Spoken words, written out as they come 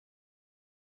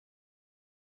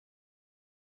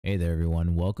Hey there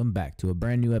everyone, welcome back to a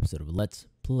brand new episode of Let's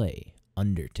Play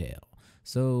Undertale.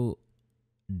 So,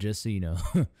 just so you know,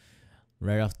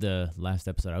 right off the last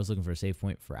episode, I was looking for a save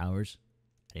point for hours.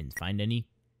 I didn't find any,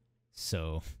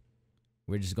 so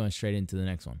we're just going straight into the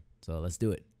next one. So let's do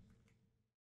it.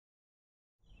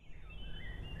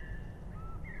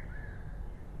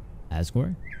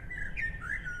 Asgore?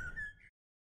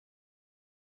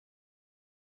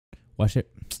 Watch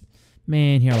it.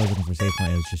 Man, here I was looking for a save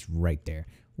point, it was just right there.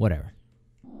 Whatever.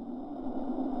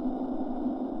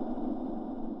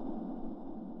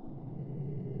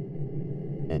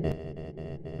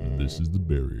 This is the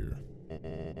barrier.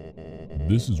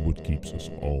 This is what keeps us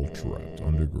all trapped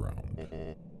underground.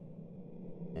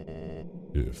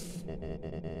 If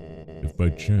by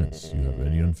chance you have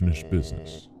any unfinished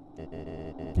business,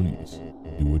 please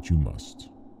do what you must.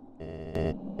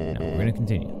 Now we're gonna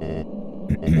continue.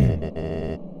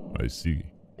 I see.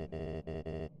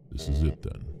 This is it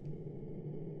then.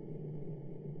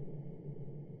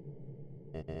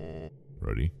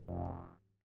 Ready? A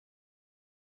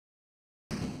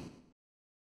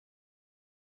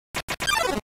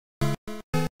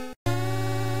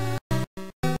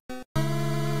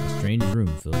strange room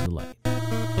fills the light.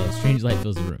 A strange light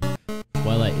fills the room.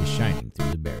 Twilight is shining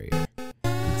through the barrier.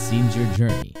 It seems your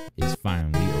journey is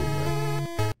finally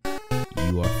over.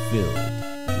 You are filled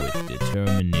with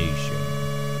determination.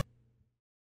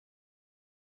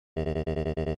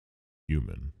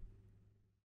 Human.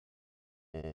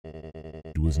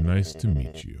 It was nice to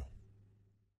meet you.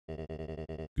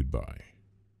 Goodbye.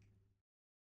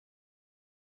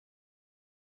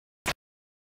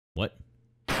 What?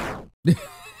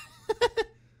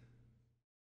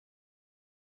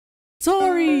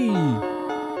 Sorry!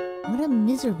 What a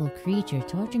miserable creature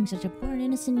torturing such a poor and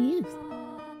innocent youth.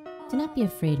 Do not be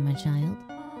afraid, my child.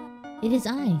 It is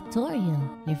I,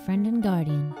 Toriel, your friend and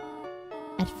guardian.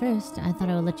 At first, I thought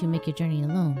I would let you make your journey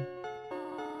alone.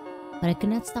 But I could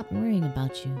not stop worrying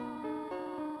about you.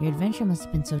 Your adventure must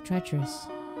have been so treacherous.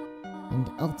 And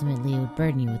ultimately, it would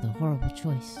burden you with a horrible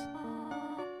choice.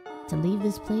 To leave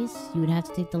this place, you would have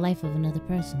to take the life of another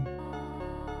person.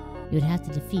 You would have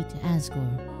to defeat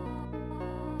Asgore.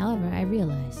 However, I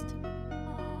realized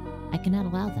I cannot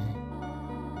allow that.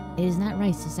 It is not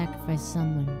right to sacrifice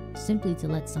someone simply to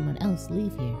let someone else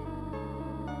leave here.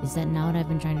 Is that not what I've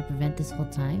been trying to prevent this whole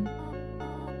time?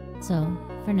 So,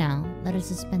 for now, let us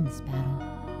suspend this battle.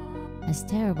 As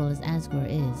terrible as Asgore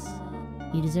is,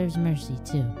 he deserves mercy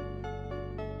too.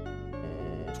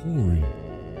 Tori,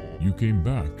 you came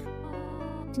back.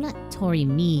 Do not Tory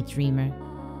me, dreamer.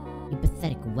 You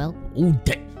pathetic whelp. Oh,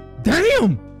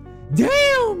 damn!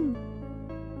 Damn!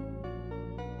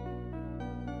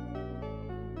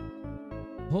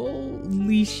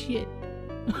 Holy shit.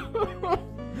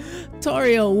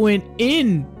 Toriel went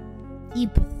in! You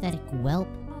pathetic whelp.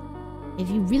 If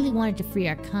you really wanted to free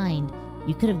our kind,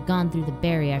 you could have gone through the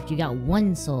barrier after you got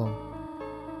one soul,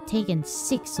 taken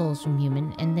 6 souls from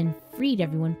human, and then freed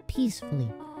everyone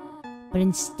peacefully. But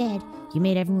instead, you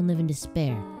made everyone live in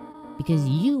despair, because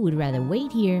you would rather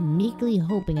wait here meekly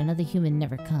hoping another human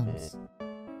never comes.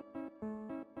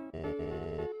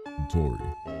 Tori,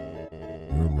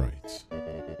 you're right.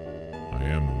 I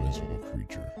am a miserable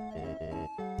creature.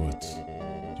 But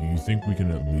do you think we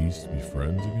can at least be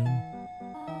friends again?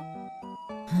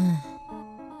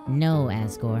 No,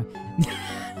 Asgore.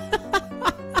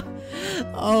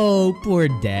 Oh, poor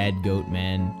dad goat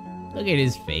man. Look at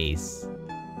his face.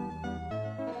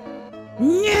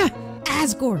 Nyah!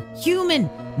 Asgore, human,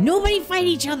 nobody fight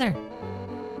each other.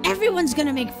 Everyone's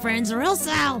gonna make friends or else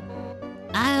I'll...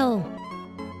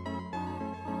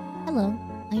 Hello,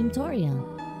 I am Toriel.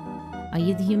 Are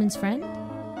you the human's friend?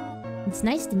 It's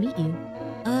nice to meet you.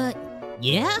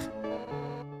 Yeah?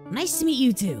 Nice to meet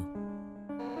you too.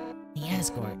 Hey,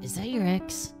 Asgore, is that your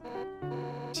ex?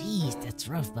 Jeez, that's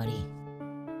rough, buddy.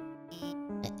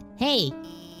 Hey,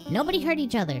 nobody hurt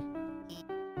each other.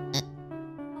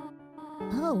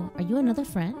 Oh, are you another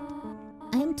friend?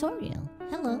 I am Toriel.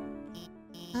 Hello.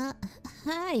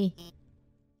 Hi.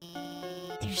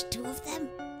 There's 2 of them?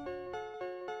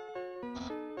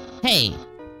 Hey,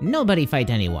 nobody fight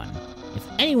anyone. If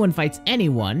anyone fights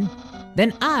anyone,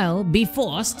 then I'll be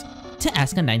forced to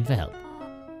ask a knight for help.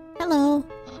 Hello.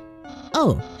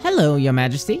 Oh, hello, your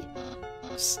majesty.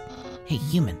 Psst. Hey,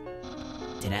 human.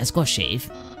 Did Asgore shave?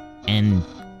 And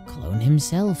clone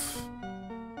himself?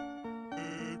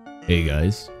 Hey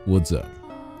guys, what's up?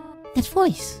 That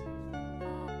voice.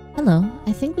 Hello,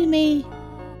 I think we may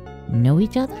know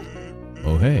each other?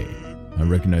 Oh hey, I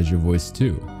recognize your voice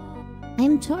too. I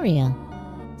am Toriel.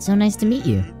 So nice to meet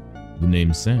you. The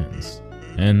name's Sans.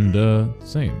 And,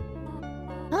 same.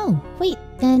 Oh, wait,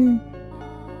 then...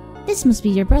 This must be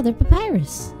your brother,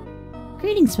 Papyrus.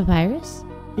 Greetings, Papyrus.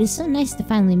 It is so nice to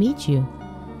finally meet you.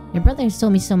 Your brother has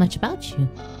told me so much about you.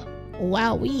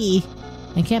 Wowee!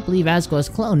 I can't believe Asgor's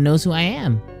clone knows who I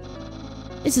am.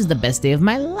 This is the best day of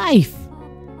my life!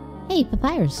 Hey,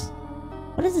 Papyrus.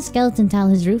 What does a skeleton tile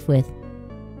his roof with?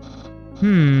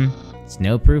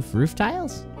 Snow-proof roof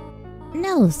tiles?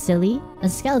 No, silly. A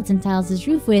skeleton tiles his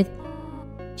roof with...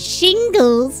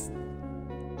 shingles!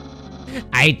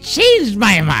 I changed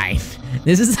my mind!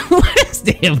 This is the worst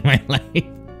day of my life.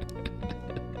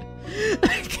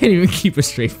 I can't even keep a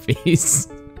straight face.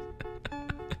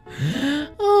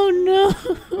 Oh no!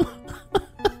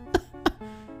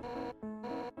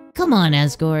 Come on,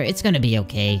 Asgore. It's gonna be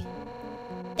okay.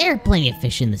 There are plenty of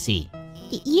fish in the sea.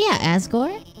 Yeah,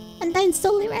 Asgore. Undyne's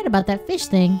totally right about that fish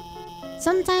thing.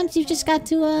 Sometimes you've just got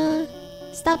to,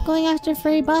 stop going after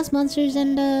furry boss monsters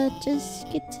and, just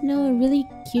get to know a really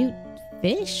cute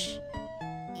fish?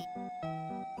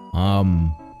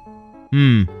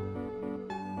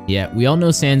 Yeah, we all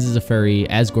know Sans is a furry.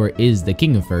 Asgore is the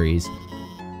king of furries.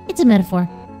 It's a metaphor.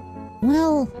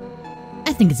 Well,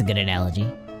 I think it's a good analogy.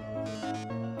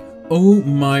 Oh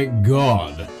my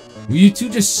god. Will you two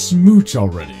just smooch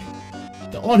already?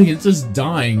 The audience is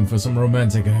dying for some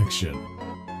romantic action.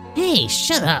 Hey,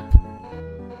 shut up!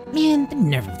 Man, the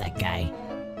nerve of that guy.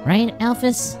 Right,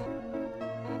 Alphys?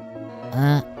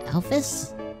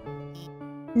 Alphys?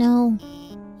 No,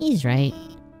 he's right.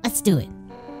 Let's do it.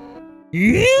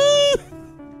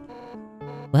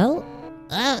 Well,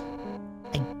 I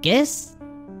guess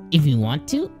if you want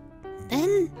to,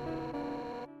 then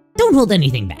don't hold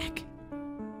anything back.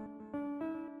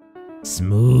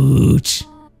 Smooch.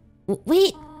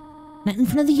 Wait, not in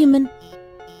front of the human.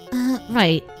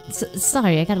 Right.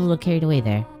 Sorry, I got a little carried away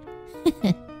there.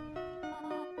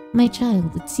 My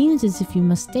child, it seems as if you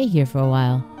must stay here for a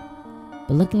while.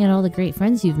 But looking at all the great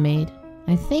friends you've made,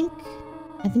 I think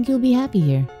you'll be happy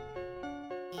here.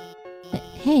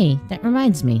 Hey, that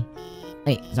reminds me.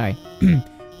 Wait, sorry.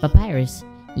 Papyrus,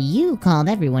 you called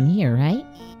everyone here, right?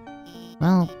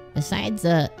 Well, besides,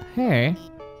 her.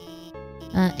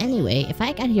 Anyway, if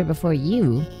I got here before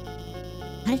you,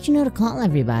 how did you know to call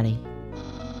everybody?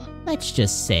 Let's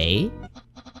just say,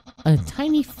 a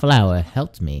tiny flower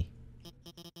helped me.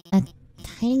 A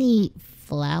tiny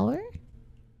flower?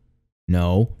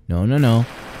 No.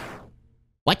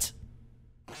 What?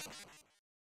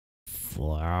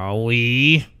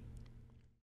 Flowey.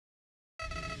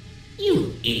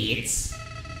 You idiots!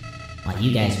 While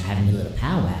you guys were having a little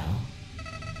powwow,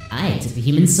 I took the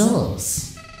human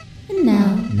souls. And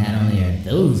now, not only are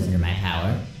those under my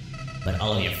power, but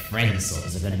all of your friends'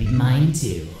 souls are gonna be mine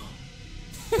too.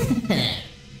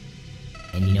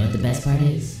 And you know what the best part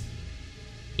is?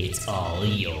 It's all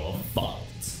your fault.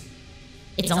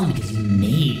 It's all because you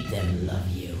made them love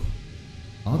you.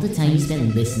 All the time you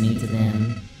spent listening to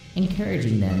them,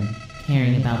 encouraging them,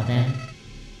 caring about them.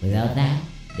 Without that,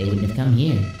 they wouldn't have come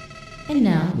here. And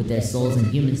now, with their souls and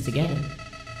humans together,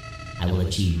 I will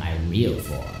achieve my real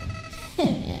form.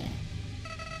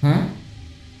 Huh?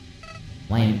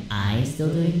 Why am I still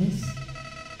doing this?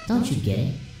 Don't you get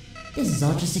it? This is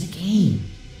all just a game.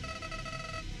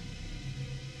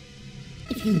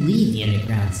 If you leave the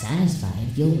underground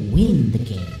satisfied, you'll win the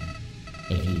game.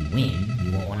 If you win,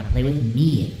 you won't want to play with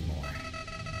me anymore.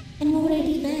 And what would I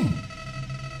do then?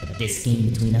 But this game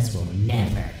between us will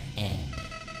never end.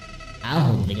 I'll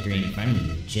hold victory in front of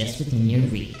you just within your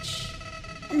reach.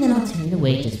 And then I'll tear it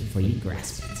away just before you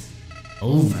grasp it.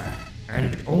 Over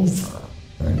and over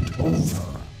and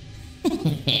over.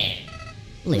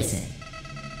 Listen,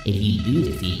 if you do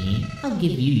defeat me, I'll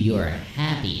give you your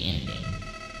happy ending.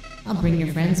 I'll bring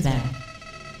your friends back.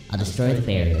 I'll destroy the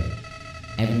barrier.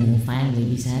 Everyone will finally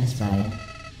be satisfied.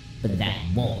 But that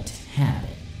won't happen.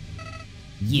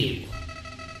 You.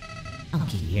 I'll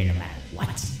keep you here no matter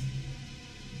what.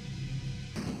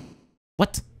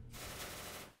 What?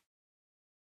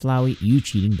 Flowey, you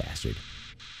cheating bastard.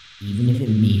 Even if it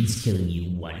means killing you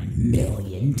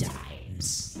 1,000,000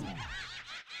 times.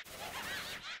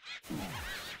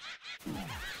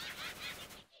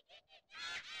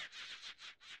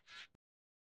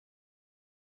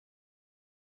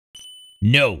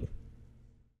 No.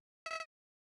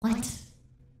 What?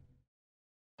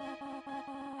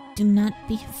 Do not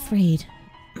be afraid,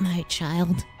 my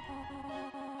child.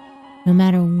 No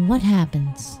matter what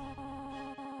happens,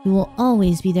 we will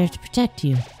always be there to protect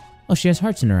you. Oh, she has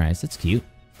hearts in her eyes. That's cute.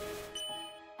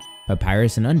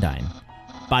 Papyrus and Undyne.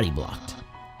 Body blocked.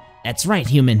 That's right,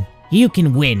 human. You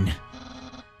can win.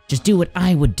 Just do what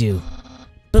I would do.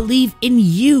 Believe in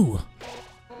you.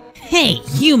 Hey,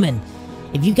 human!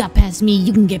 If you got past me,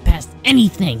 you can get past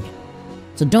anything.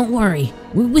 So don't worry,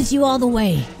 we're with you all the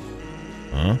way.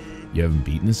 Huh? You haven't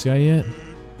beaten this guy yet?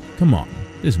 Come on,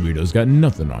 this weirdo's got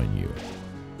nothing on you.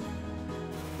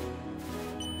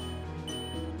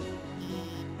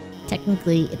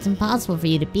 Technically, it's impossible for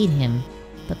you to beat him.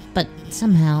 But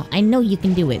somehow, I know you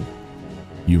can do it.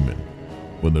 Human.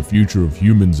 For the future of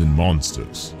humans and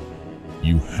monsters,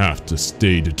 you have to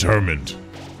stay determined.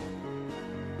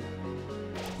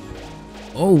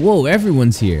 Oh, whoa,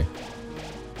 everyone's here.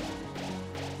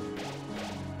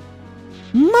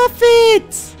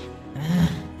 Muffets!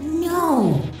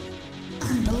 No!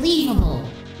 Unbelievable!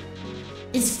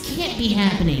 This can't be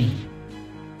happening.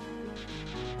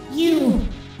 You!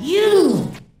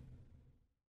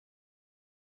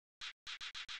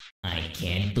 I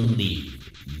can't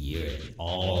believe you're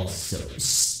all so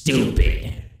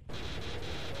stupid.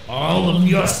 All of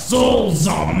your souls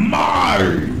are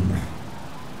mine!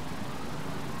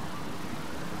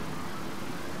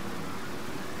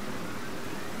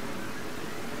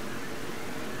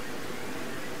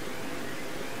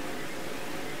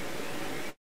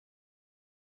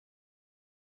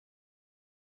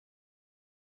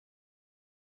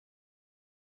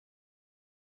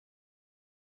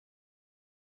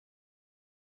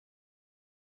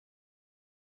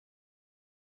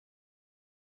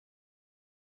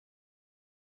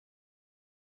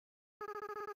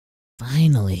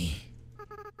 Finally.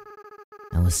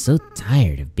 I was so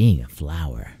tired of being a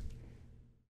flower.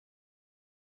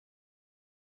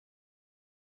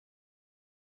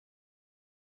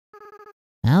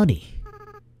 Howdy.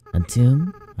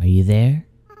 Atum, are you there?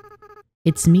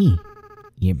 It's me,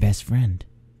 your best friend.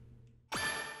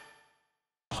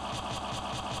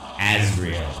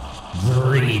 Asriel,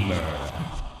 Dreamer.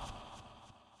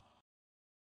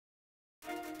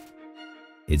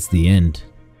 It's the end.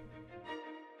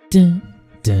 Dun,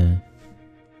 dun,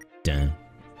 dun,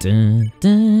 dun,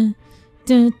 dun,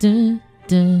 dun, dun, dun,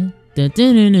 dun, dun,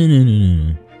 dun, dun,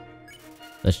 dun.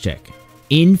 Let's check.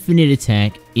 Infinite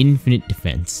attack, infinite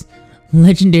defense.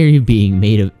 Legendary being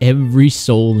made of every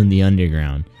soul in the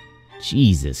underground.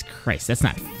 Jesus Christ, that's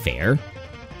not fair.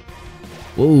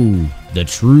 Whoa, the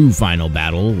true final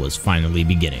battle was finally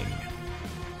beginning.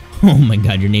 Oh my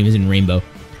god, your name is in rainbow.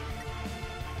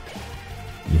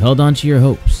 You held on to your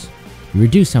hopes. You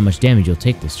reduced how much damage you'll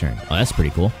take this turn. Oh, that's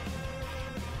pretty cool.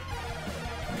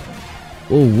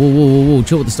 Whoa, whoa, whoa, whoa, whoa.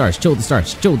 Chill with the stars, chill with the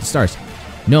stars, chill with the stars.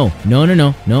 No, no, no,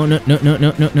 no, no, no, no, no,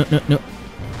 no, no, no, no, no.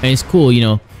 And it's cool, you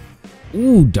know.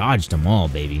 Ooh, dodged them all,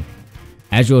 baby.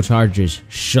 Asriel charges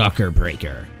Shocker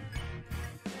Breaker.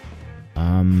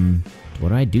 What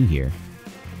do I do here?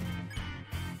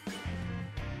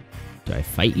 Do I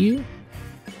fight you?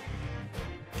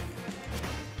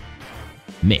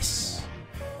 Miss.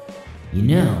 You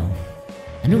know,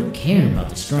 I don't care about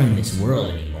destroying this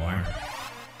world anymore.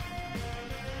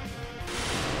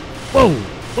 Whoa!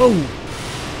 Whoa!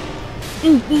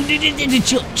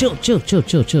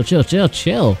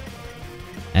 Chill.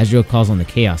 Asriel calls on the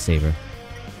Chaos Saber.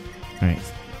 Alright.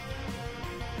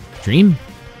 Dream?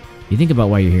 You think about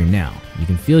why you're here now. You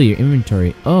can feel your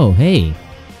inventory. Oh, hey.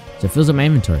 So it fills up my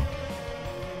inventory.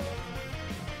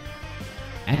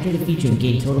 After the feature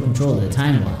gained total control of the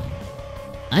timeline,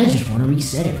 I just want to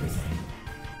reset everything.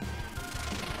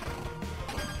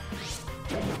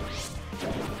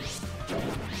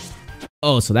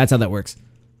 Oh, so that's how that works.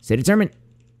 Stay determined.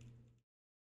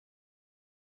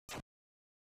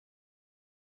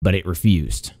 But it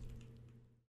refused.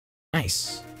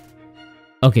 Nice.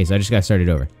 Okay, so I just got started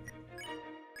over.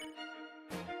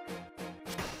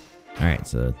 Alright,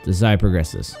 so this is how I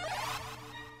progress this.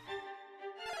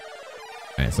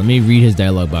 Alright, so let me read his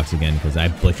dialogue box again, because I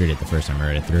butchered it the first time I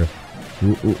read it through.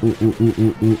 Ooh, ooh, ooh, ooh, ooh,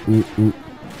 ooh, ooh, ooh, ooh.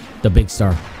 The big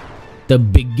star. The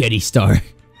big Getty star.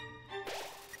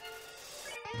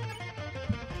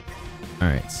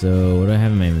 Alright, so what do I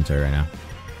have in my inventory right now?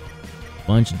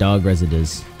 Bunch of dog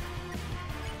residues.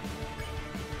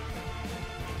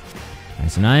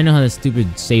 Alright, so now I know how this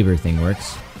stupid saber thing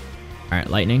works.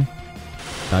 Alright, lightning.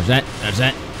 Dodge that, dodge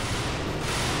that.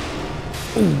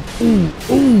 Ooh, ooh,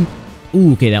 ooh.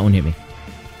 Ooh, okay, that one hit me.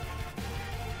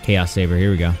 Chaos Saber,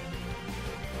 here we go.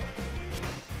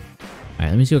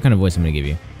 Alright, let me see what kind of voice I'm gonna give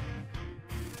you.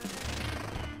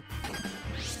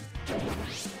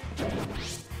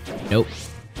 Nope.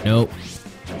 Nope.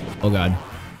 Oh god.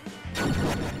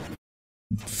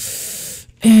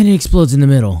 And it explodes in the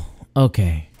middle.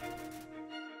 Okay.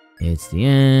 It's the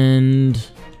end.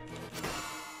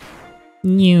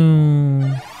 New.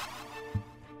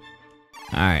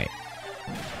 Alright.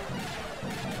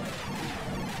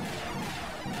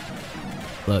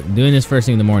 Look, doing this first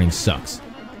thing in the morning sucks.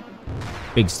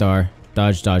 Big star.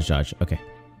 Dodge, dodge, dodge. Okay.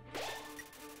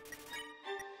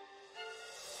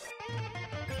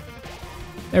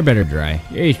 They're better dry.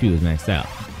 Your HP was maxed out.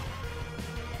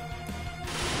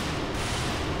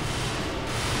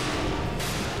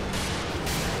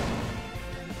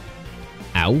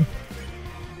 Ow.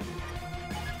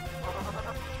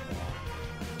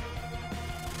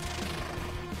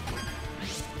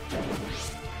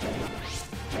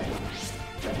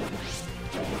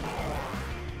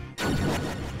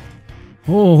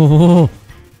 Oh,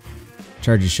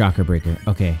 charges shocker breaker.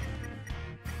 Okay.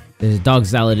 There's a dog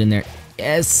salad in there.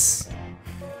 Yes.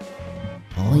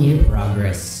 All your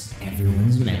progress,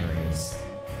 everyone's memories.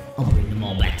 I'll bring them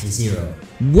all back to zero.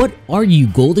 What are you,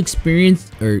 gold experience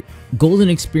or golden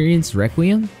experience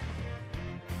requiem?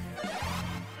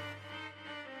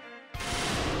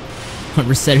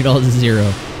 Reset it all to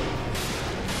zero.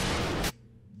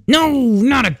 No,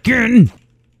 not again.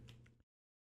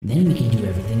 Then we can do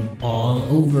everything all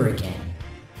over again.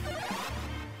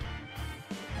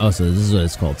 Oh, so this is what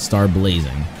it's called, Star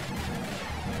Blazing.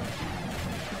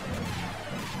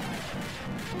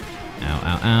 Ow,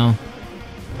 ow, ow.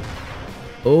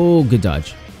 Oh, good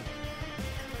dodge.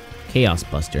 Chaos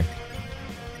Buster.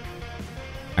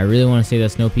 I really want to say that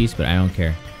snow piece, but I don't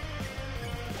care.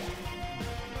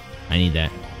 I need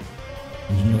that.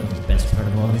 And you know what the best part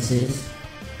of all this is?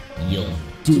 You'll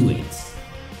do it.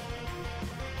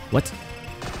 What?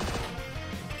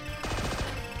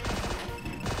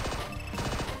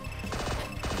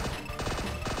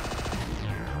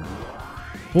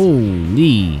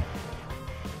 Holy.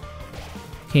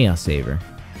 Chaos Saver.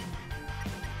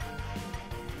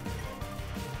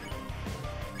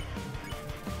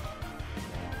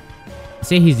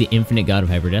 Say he's the infinite god of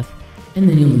hyperdeath. And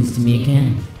then you'll lose to me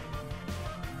again.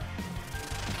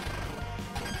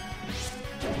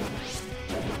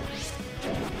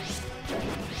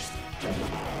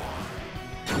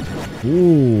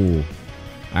 Ooh. Alright,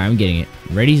 I'm getting it.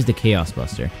 Ready's the Chaos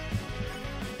Buster.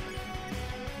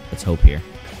 Let's hope here.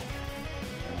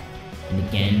 And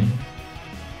again.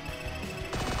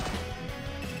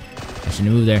 I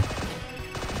shouldn't move there.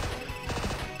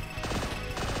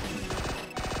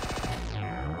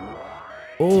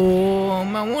 Oh,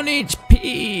 my 1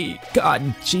 HP!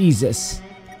 God, Jesus.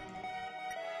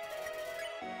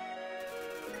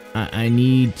 I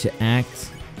need to act.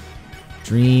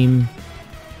 Dream.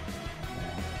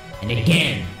 And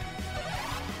again.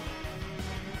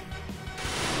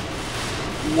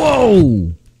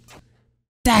 Whoa!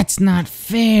 That's not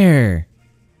fair!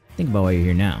 Think about why you're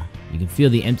here now. You can feel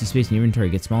the empty space in your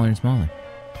inventory get smaller and smaller.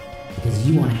 Because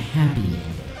you want a happy ending.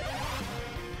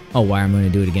 Oh, why I'm going to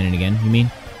do it again and again, you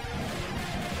mean?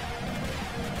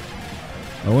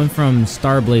 I went from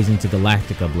Star Blazing to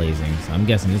Galactica Blazing, so I'm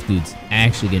guessing this dude's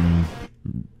actually getting...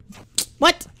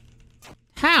 What?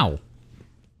 How?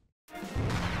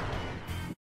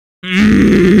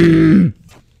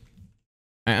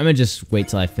 I'm gonna just wait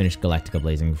till I finish Galactica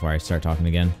Blazing before I start talking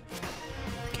again.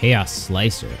 Chaos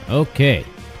Slicer. Okay.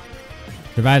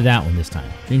 Survived that one this time.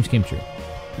 Dreams came true.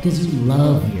 Because you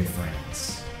love your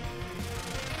friends.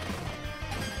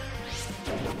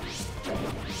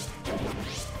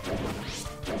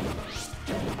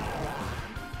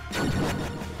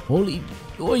 Holy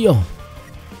oil.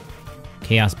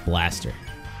 Chaos Blaster.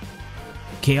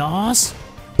 Chaos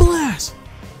Blast!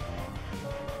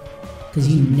 Because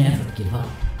you never give up.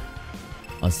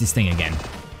 Oh, it's this thing again.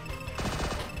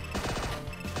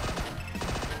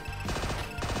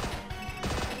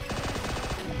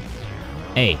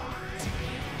 Hey.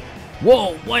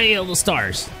 Whoa, why all the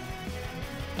stars?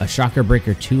 A Shocker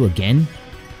Breaker 2 again?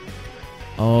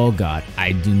 Oh god,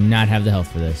 I do not have the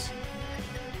health for this.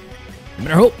 I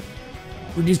better hope.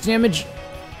 Reduce damage.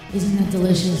 Isn't that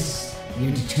delicious?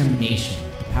 Your determination,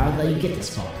 the power that you get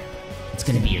this far. It's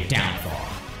gonna be your downfall.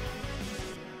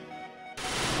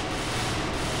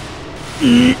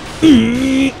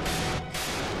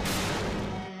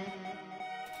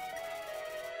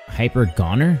 Hyper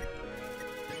Goner?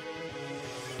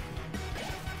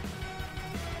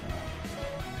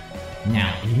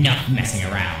 Now, enough messing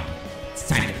around. It's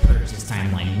time to purge this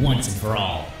timeline once and for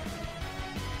all.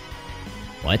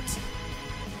 What?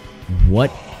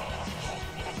 What?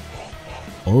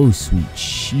 Oh, sweet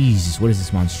Jesus. What is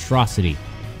this monstrosity?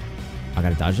 I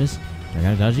gotta dodge this? Do I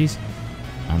gotta dodge these?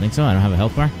 I don't think so. I don't have a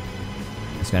health bar.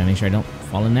 Just gotta make sure I don't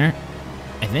fall in there.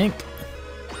 I think.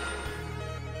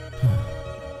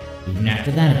 Even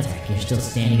after that attack, you're still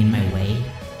standing in my way?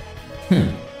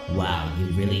 Wow, you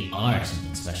really are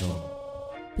something special.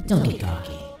 But don't get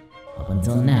cocky. Up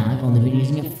until now, I've only been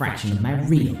using a fraction of my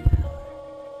real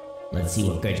power. Let's see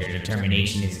what good your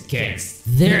determination is against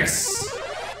this!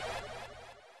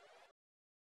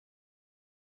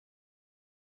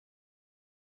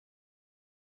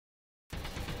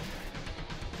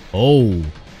 Oh,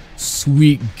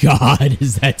 sweet God,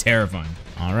 is that terrifying.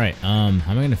 All right, how am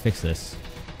I gonna fix this?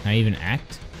 Can I even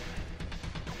act?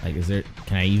 Like,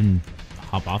 can I even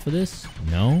hop off of this?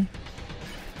 No?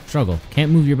 Struggle,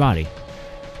 can't move your body.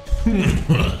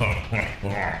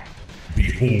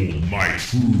 Behold my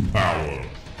true power.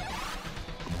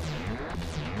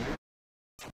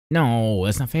 No,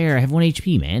 that's not fair. I have 1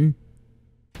 HP, man.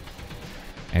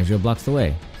 Asriel blocks the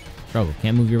way. Struggle,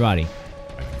 can't move your body.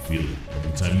 I can feel it.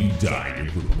 Every time you die, your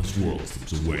grip on this world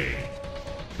slips away.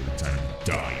 Every time you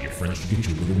die, your friends forget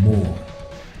you a little more.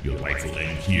 Your life will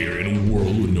end here in a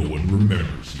world where no one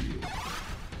remembers you.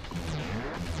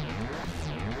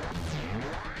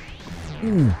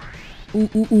 Ooh. Ooh,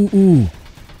 ooh, ooh, ooh.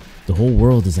 The whole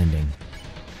world is ending.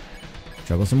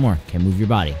 Struggle some more. Can't move your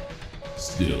body.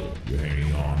 Still, you're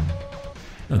hanging on.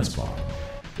 That's fine.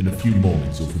 In a few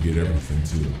moments, you'll forget everything,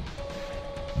 too.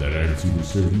 That attitude will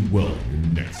serve you well in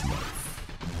your next life.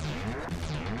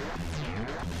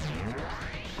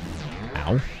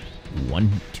 Ow.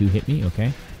 1, 2 hit me,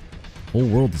 okay. Whole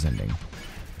world is ending.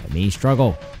 Let me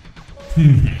struggle.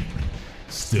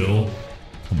 Still?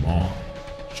 Come on.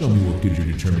 Show me what good your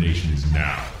determination is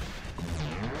now.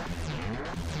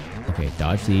 Okay,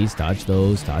 dodge these, dodge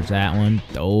those, dodge that one.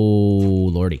 Oh,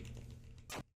 lordy.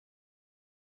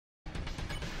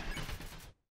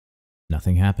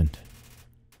 Nothing happened.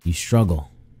 You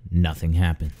struggle. Nothing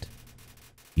happened.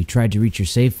 You tried to reach your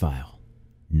save file.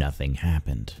 Nothing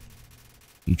happened.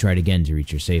 You tried again to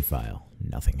reach your save file.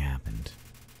 Nothing happened.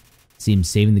 Seems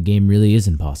saving the game really is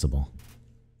impossible.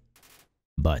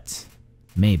 But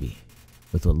maybe,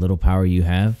 with what little power you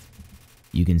have,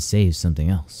 you can save something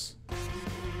else.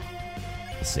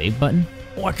 The save button?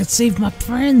 Oh, I could save my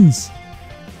friends!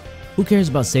 Who cares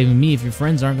about saving me if your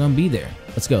friends aren't gonna be there?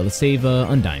 Let's go, let's save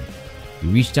Undyne. You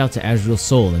reached out to Asriel's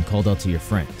soul and called out to your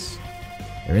friends.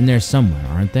 They're in there somewhere,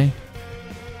 aren't they?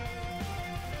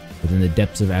 Within the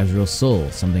depths of Asriel's soul,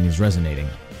 something is resonating.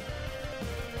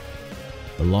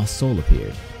 The lost soul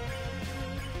appeared.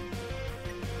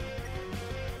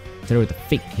 Hit her with a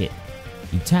fake hit.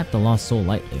 You tap the lost soul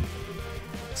lightly.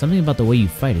 Something about the way you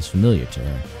fight is familiar to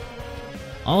her.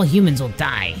 All humans will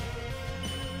die.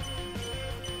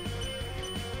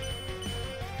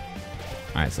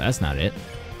 Alright, so that's not it.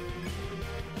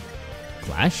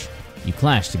 Clash? You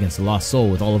clashed against the lost soul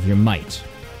with all of your might.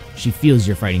 She feels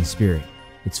your fighting spirit.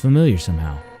 It's familiar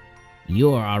somehow.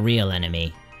 You're our real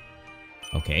enemy.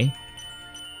 Okay.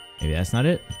 Maybe that's not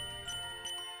it?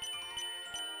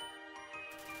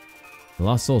 The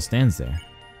lost soul stands there.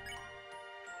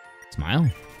 Smile?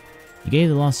 You gave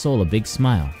the lost soul a big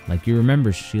smile, like you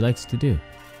remember she likes to do.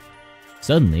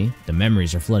 Suddenly, the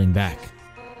memories are flooding back.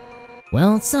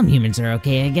 Well, some humans are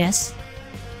okay, I guess.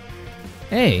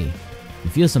 Hey! You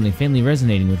feel something faintly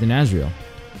resonating within Asriel.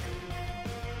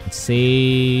 Let's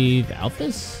save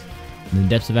Alphys? In the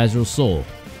depths of Asriel's soul,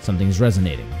 something is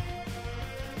resonating.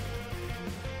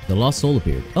 The lost soul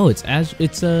appeared. Oh, it's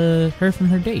her from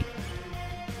her date.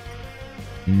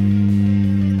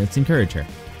 Let's encourage her.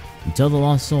 You tell the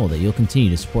lost soul that you'll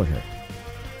continue to support her.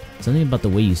 Something about the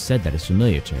way you said that is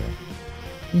familiar to her.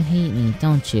 You hate me,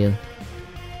 don't you?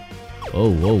 Oh,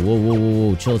 whoa, whoa, whoa, whoa,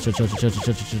 whoa, chill. No,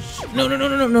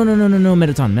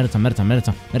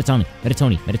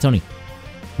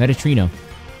 Metatrino.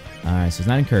 Alright, so it's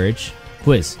not encourage.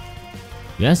 Quiz.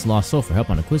 You asked the lost soul for help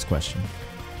on a quiz question.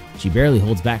 She barely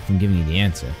holds back from giving you the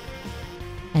answer.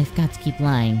 I've got to keep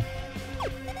lying.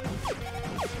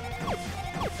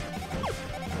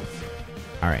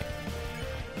 Alright.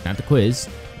 Not the quiz.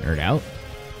 Nerd out.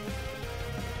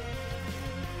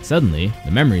 Suddenly,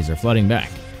 the memories are flooding back.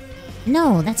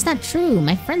 No, that's not true.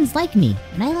 My friends like me,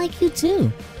 and I like you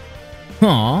too.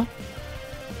 Aww.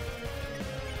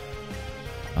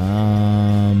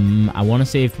 I want to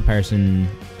save comparison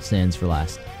stands for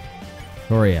last.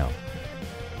 Toriel.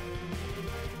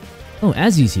 Oh,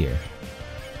 Azzy's here.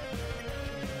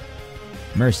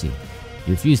 Mercy.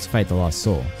 You refuse to fight the lost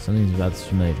soul. Something's about this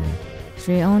familiar to her.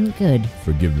 For your own good.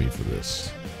 Forgive me for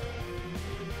this.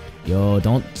 Yo,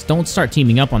 don't start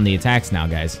teaming up on the attacks now,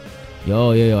 guys.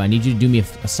 Yo, I need you to do me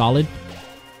a solid.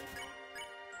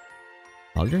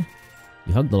 Hug her?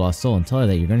 You hug the lost soul and tell her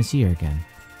that you're gonna see her again.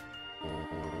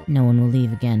 No one will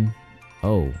leave again.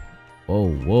 Oh.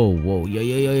 Whoa. Yo.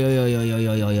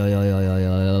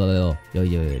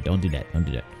 Don't do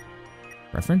that.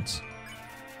 Preference?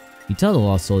 You tell the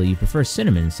lost soul that you prefer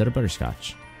cinnamon instead of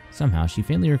butterscotch. Somehow, she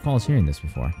faintly recalls hearing this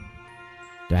before.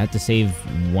 Do I have to save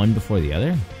one before the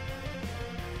other?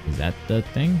 Is that the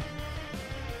thing?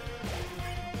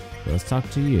 So let's talk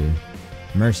to you.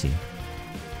 Mercy.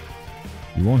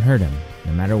 You won't hurt him,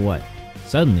 no matter what.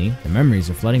 Suddenly, the memories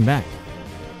are flooding back.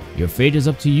 Your fate is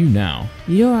up to you now.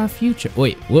 You're our future.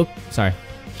 Wait, whoop, sorry.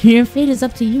 Your fate is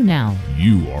up to you now.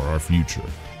 You are our future.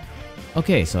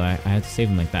 Okay, so I have to save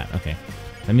him like that. Okay.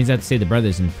 That means I have to save the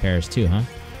brothers in pairs too, huh?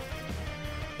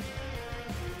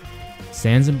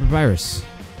 Sans and Papyrus.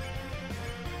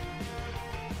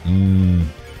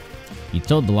 He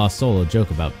told the lost soul a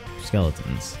joke about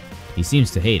skeletons. He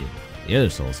seems to hate it. The other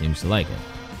soul seems to like it.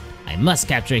 I must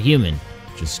capture a human.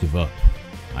 Just give up.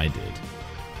 I did.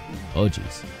 Oh,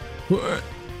 jeez.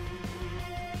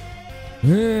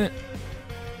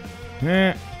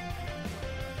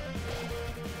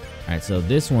 Alright, so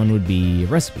this one would be a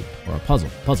recipe or a puzzle.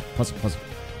 Puzzle.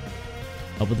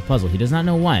 Help with the puzzle. He does not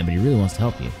know why, but he really wants to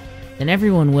help you. Then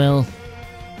everyone will.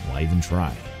 Why even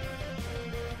try?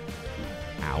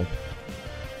 Ow.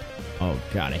 Oh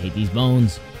god, I hate these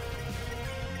bones.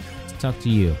 Let's talk to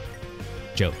you.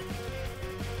 Joke.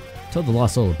 Told the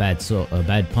lost soul a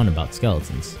bad pun about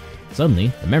skeletons. Suddenly,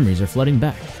 the memories are flooding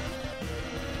back.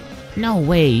 No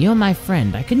way, you're my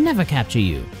friend. I could never capture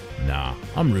you. Nah,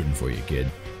 I'm rooting for you,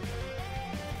 kid.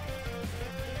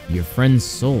 Your friends'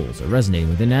 souls are resonating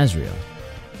within Asriel.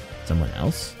 Someone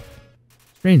else?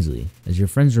 Strangely, as your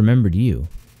friends remembered you,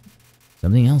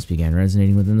 something else began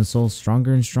resonating within the souls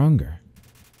stronger and stronger.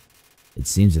 It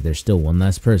seems that there's still one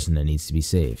last person that needs to be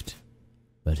saved.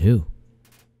 But who?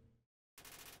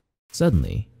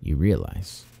 Suddenly, you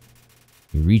realize.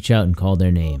 You reach out and call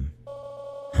their name.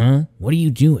 Huh? What are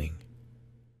you doing?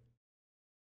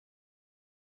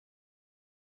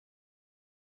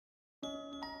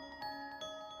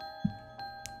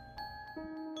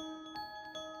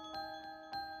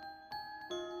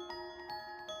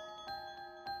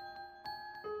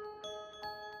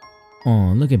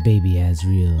 Oh, look at baby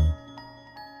Asriel.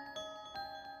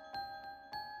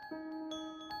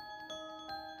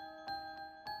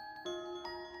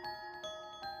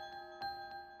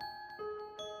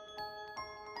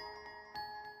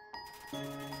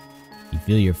 You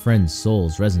feel your friends'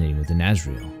 souls resonating within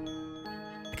Asriel.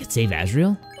 I could save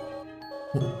Asriel?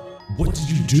 What did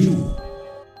you do?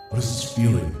 What is this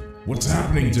feeling? What's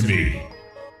happening to me?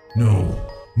 No,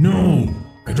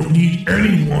 I don't need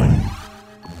anyone.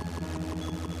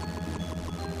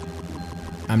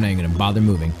 I'm not even gonna bother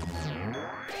moving.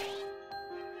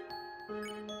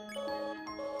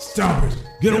 Stop it!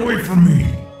 Get away from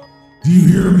me! Do you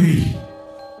hear me?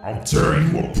 I'll tear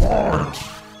you apart!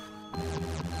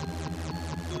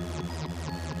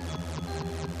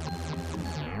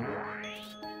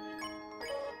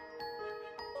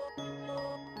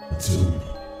 Tomb,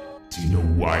 do you know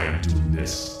why I'm doing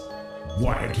this?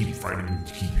 Why I keep fighting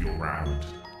to keep you around?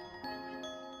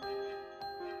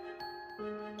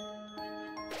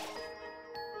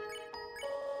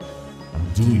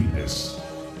 I'm doing this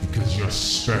because you're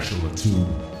special, Tomb.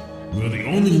 You're the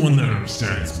only one that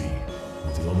understands me.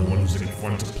 You're the only one who's any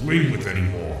fun to play with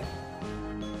anymore.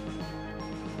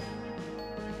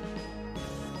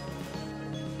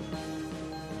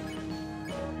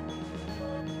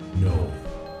 No.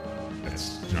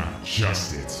 That's not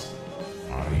just it.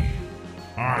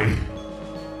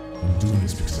 I'm doing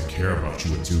this because I care about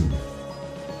you, Atum.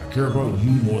 I care about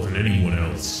you more than anyone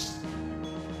else.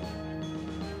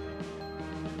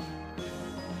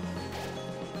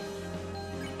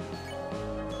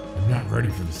 I'm not ready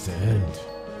for this to end.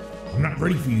 I'm not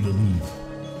ready for you to leave.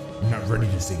 I'm not ready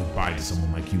to say goodbye to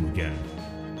someone like you again.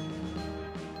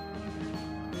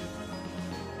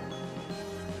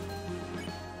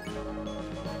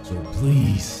 So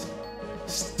please,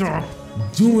 stop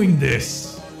doing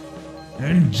this,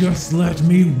 and just let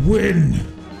me win!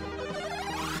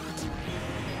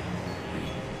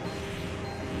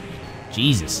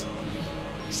 Jesus.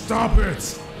 Stop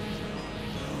it!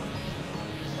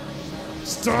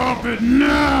 Stop it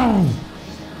now!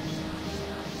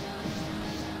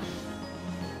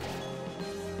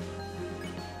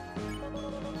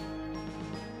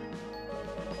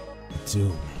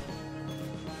 Atum.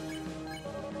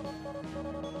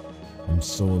 I'm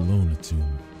so alone, Atum.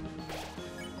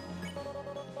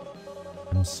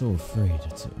 I'm so afraid,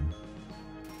 Atum.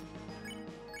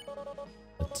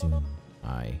 Atum,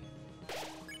 I...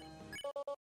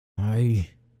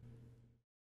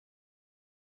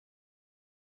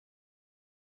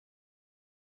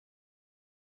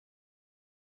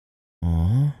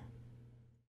 Aww.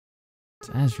 It's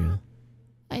Asriel.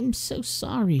 I'm so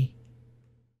sorry.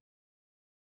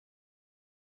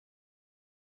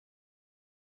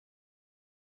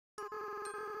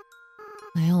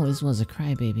 I always was a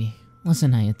crybaby,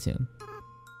 wasn't I, Atum?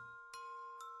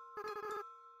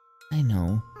 I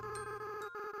know.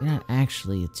 You're not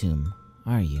actually Atum,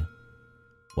 are you?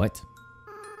 What?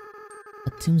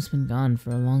 Atum's been gone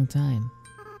for a long time.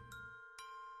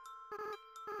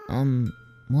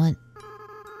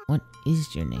 What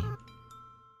is your name?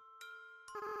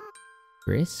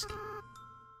 Frisk?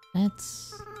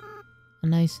 That's a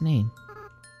nice name.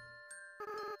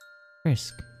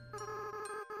 Frisk.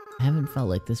 I haven't felt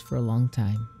like this for a long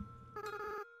time.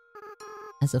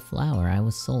 As a flower, I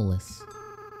was soulless.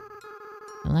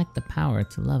 I lacked the power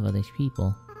to love other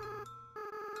people.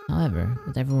 However,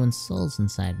 with everyone's souls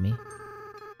inside me,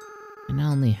 I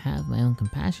not only have my own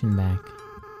compassion back,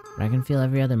 but I can feel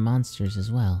every other monster's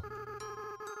as well.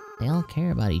 They all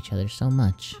care about each other so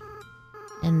much.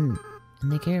 And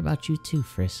they care about you too,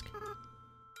 Frisk.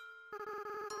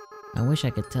 I wish I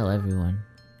could tell everyone,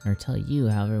 or tell you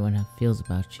how everyone feels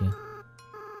about you.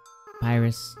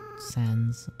 Pyrus,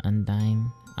 Sans,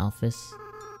 Undyne, Alphys,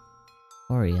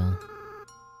 Oriel.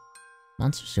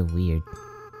 Monsters are weird,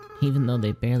 even though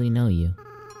they barely know you.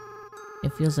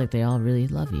 It feels like they all really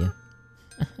love you.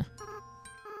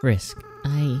 Frisk,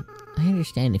 I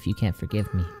understand if you can't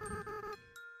forgive me.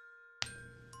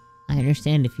 I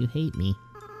understand if you hate me.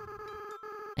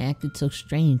 I acted so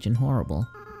strange and horrible.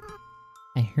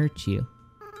 I hurt you.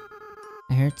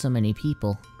 I hurt so many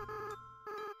people.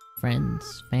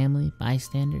 Friends, family,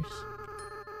 bystanders.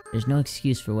 There's no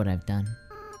excuse for what I've done.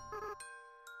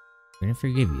 We're gonna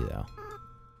forgive you,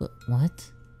 though.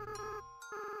 What?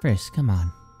 Frisk, come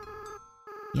on.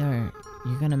 You're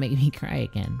gonna make me cry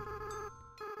again.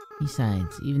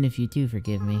 Besides, even if you do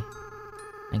forgive me,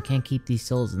 I can't keep these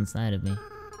souls inside of me.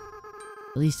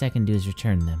 The least I can do is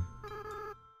return them.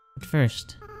 But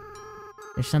first,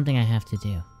 there's something I have to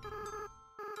do.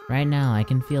 Right now, I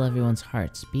can feel everyone's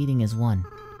hearts beating as one.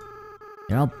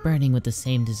 They're all burning with the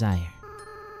same desire.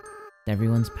 With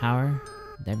everyone's power,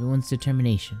 with everyone's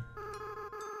determination.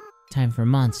 Time for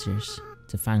monsters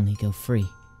to finally go free.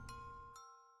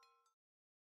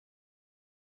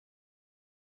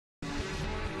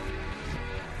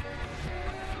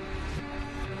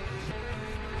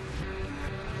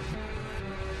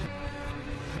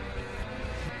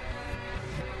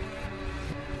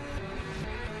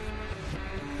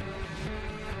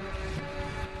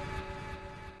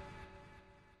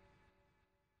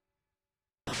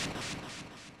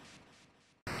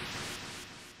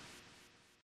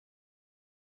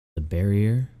 The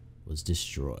barrier was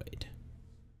destroyed.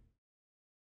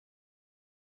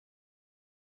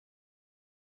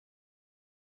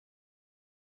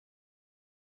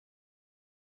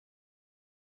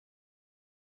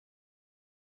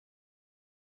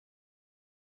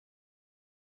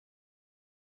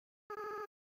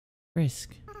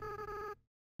 Frisk,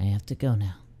 I have to go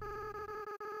now.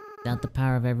 Without the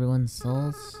power of everyone's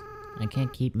souls, I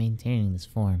can't keep maintaining this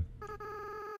form.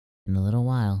 In a little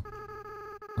while,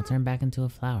 I'll turn back into a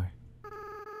flower.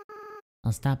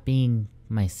 I'll stop being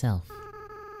myself.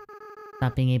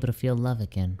 Stop being able to feel love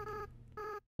again.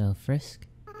 So, Frisk,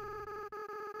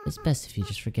 it's best if you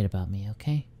just forget about me,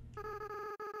 okay?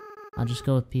 I'll just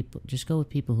go with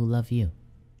people who love you.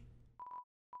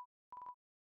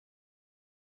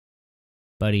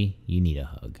 Buddy, you need a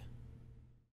hug.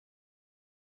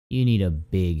 You need a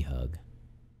big hug.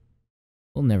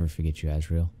 We'll never forget you,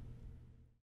 Asriel.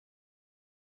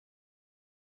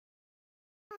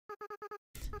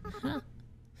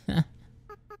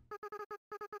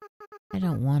 I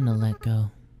don't want to let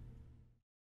go.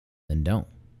 Then don't.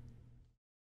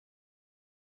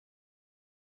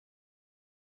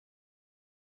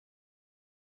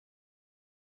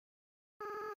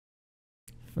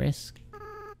 Frisk,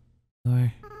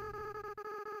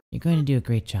 you're going to do a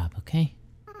great job, okay?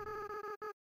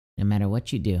 No matter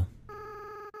what you do,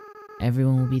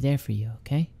 everyone will be there for you,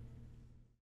 okay?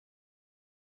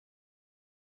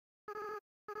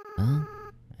 Well,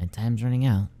 my time's running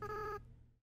out.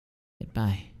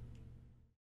 Goodbye.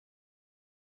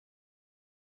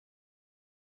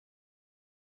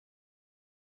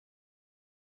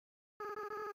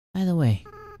 By the way,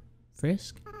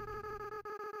 Frisk,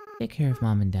 take care of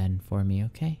Mom and Dad for me,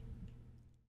 okay?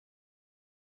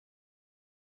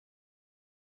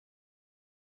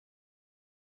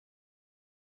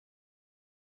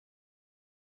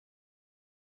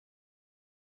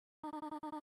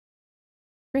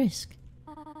 Frisk,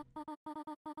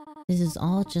 this is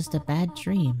all just a bad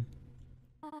dream.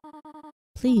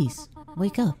 Please,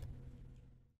 wake up.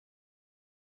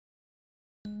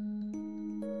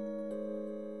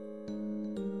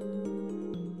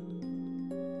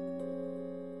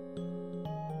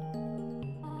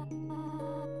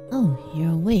 Oh,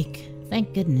 you're awake.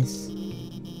 Thank goodness.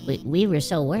 We were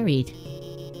so worried.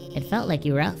 It felt like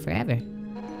you were out forever.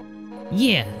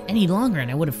 Yeah, any longer and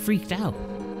I would have freaked out.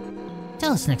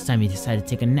 Tell us next time you decide to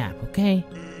take a nap, okay?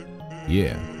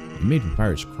 Yeah, you made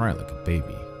Papyrus cry like a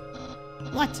baby.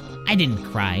 What? I didn't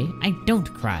cry. I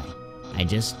don't cry. I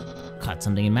just caught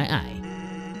something in my eye.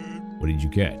 What did you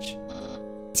catch?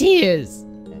 Tears!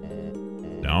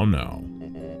 Now.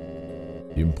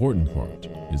 The important part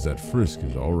is that Frisk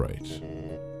is alright.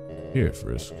 Here,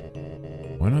 Frisk.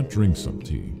 Why not drink some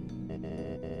tea?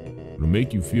 It'll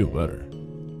make you feel better.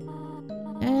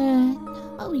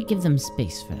 How about we give them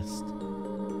space first?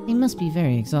 They must be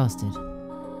very exhausted.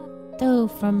 Though,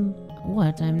 from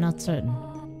what, I'm not certain.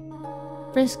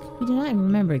 Frisk, we do not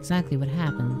remember exactly what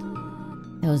happened.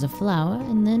 There was a flower,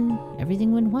 and then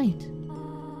everything went white.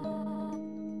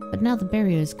 But now the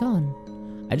barrier is gone.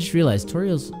 I just realized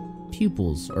Toriel's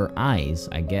pupils, or eyes,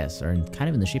 I guess, are kind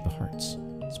of in the shape of hearts.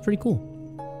 It's pretty cool.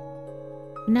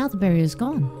 But now the barrier is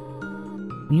gone.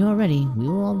 When you are ready, we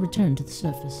will all return to the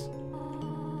surface.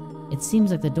 It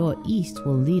seems like the door east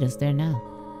will lead us there now.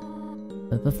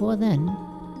 But before then,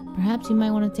 perhaps you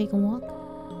might want to take a walk?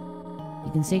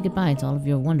 You can say goodbye to all of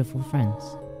your wonderful friends.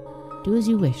 Do as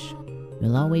you wish.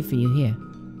 We'll all wait for you here.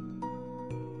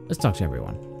 Let's talk to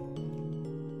everyone.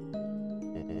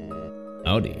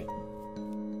 Howdy.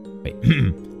 Wait.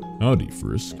 Howdy,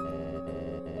 Frisk.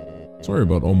 Sorry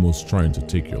about almost trying to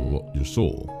take your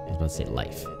soul. I was about to say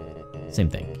life. Same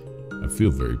thing. I feel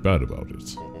very bad about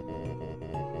it.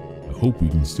 I hope we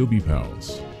can still be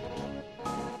pals.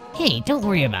 Hey, don't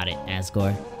worry about it,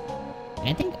 Asgore.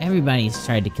 I think everybody's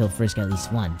tried to kill Frisk at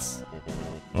least once.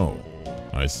 Oh,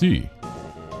 I see.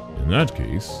 In that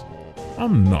case,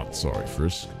 I'm not sorry,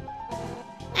 Frisk.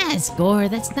 Asgore,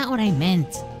 that's not what I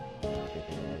meant.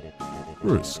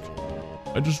 Frisk,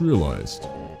 I just realized.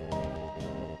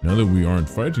 Now that we aren't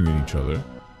fighting each other,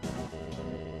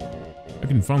 I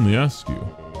can finally ask you.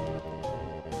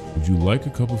 Would you like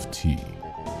a cup of tea?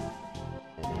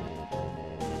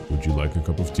 Would you like a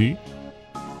cup of tea?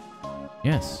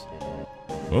 Yes.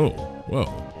 Oh, well.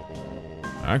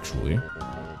 Actually,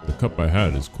 the cup I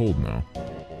had is cold now.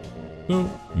 So,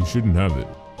 you shouldn't have it.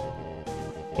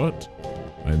 But,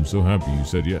 I am so happy you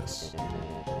said yes.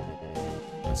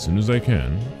 As soon as I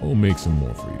can, I'll make some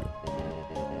more for you.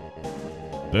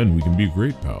 Then we can be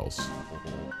great pals.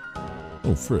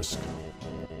 Oh, Frisk.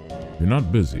 If you're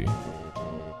not busy,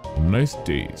 on nice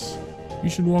days, you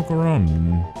should walk around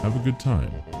and have a good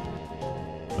time.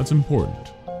 That's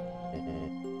important.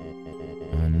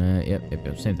 And, yep,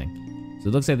 same thing. So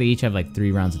it looks like they each have like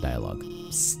 3 rounds of dialogue.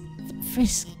 Psst,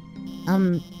 Frisk,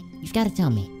 you've got to tell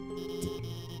me.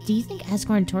 Do you think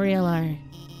Asgore and Toriel are,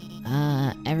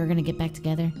 ever gonna get back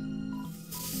together?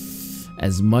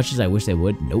 As much as I wish they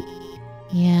would, nope.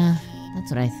 Yeah,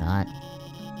 that's what I thought.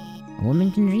 A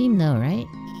woman can dream though, right?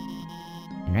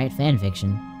 And write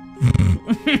fanfiction.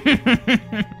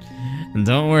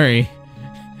 Don't worry.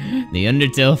 The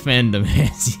Undertale fandom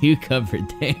has you covered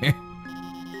there.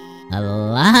 A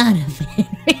lot of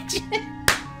fanfiction.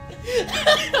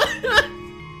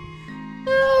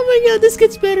 Oh my god, this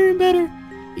gets better and better.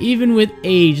 Even with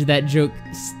age, that joke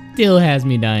still has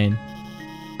me dying.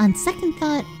 On second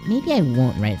thought, maybe I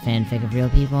won't write fanfic of real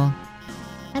people.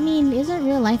 I mean, isn't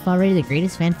real life already the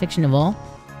greatest fanfiction of all?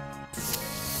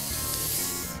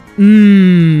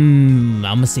 I'm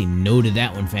gonna say no to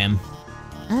that one, fam.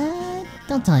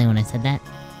 Don't tell anyone I said that.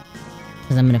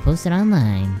 Because I'm gonna post it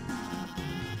online.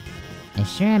 I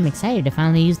sure am excited to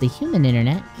finally use the human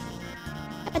internet.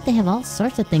 I bet they have all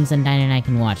sorts of things Undyne and I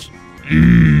can watch.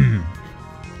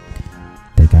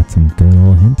 They got some good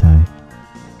old hentai.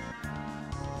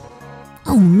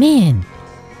 Oh man!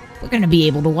 We're gonna be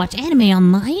able to watch anime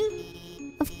online?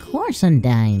 Of course,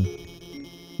 Undyne.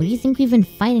 What do you think we've been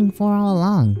fighting for all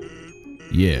along?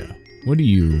 Yeah, what do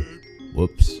you...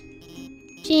 Whoops.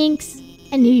 Jinx!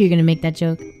 I knew you were gonna make that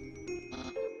joke.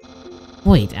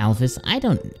 Wait, Alphys, I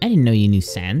didn't know you knew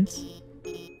Sans.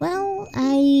 Well,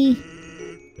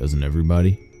 Doesn't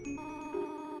everybody?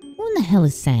 Who in the hell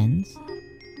is Sans?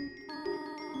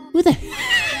 Who the...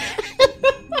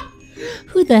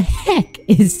 Who the heck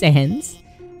is Sans?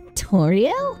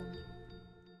 Toriel?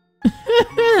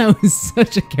 That was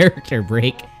such a character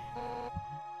break.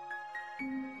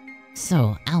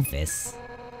 So, Alphys,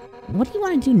 what do you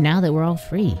want to do now that we're all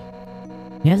free?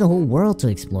 We have the whole world to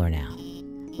explore now.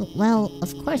 Well,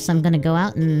 of course I'm gonna go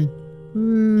out and...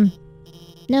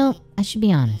 No, I should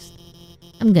be honest.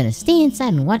 I'm gonna stay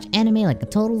inside and watch anime like a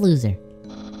total loser.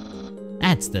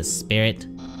 That's the spirit.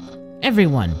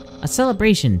 Everyone, a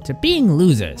celebration to being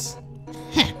losers.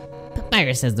 Heh,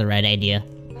 Papyrus has the right idea.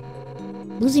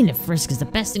 Losing to Frisk is the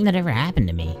best thing that ever happened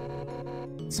to me.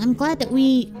 So I'm glad that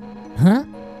we... Huh?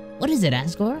 What is it,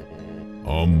 Asgore?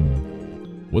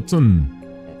 What's an...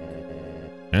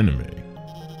 anime?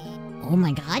 Oh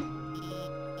my god?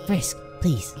 Frisk,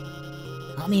 please.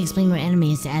 Help me explain what anime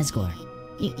is to Asgore.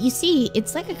 You see,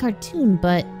 it's like a cartoon,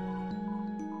 but...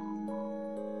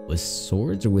 With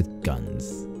swords or with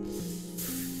guns?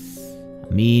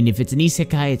 I mean, if it's an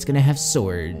isekai, it's gonna have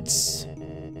swords.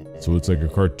 So it's like a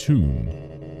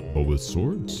cartoon, but with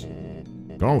swords?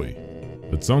 Golly,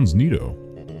 that sounds neato.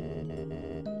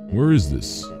 Where is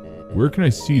this? Where can I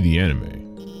see the anime?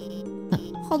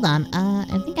 Hold on,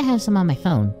 I think I have some on my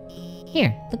phone.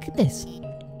 Here, look at this.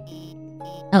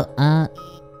 Oh,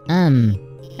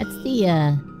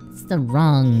 it's the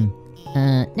wrong,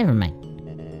 never mind.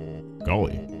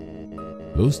 Golly,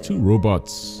 those two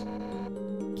robots...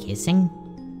 Kissing?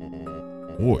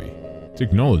 Boy,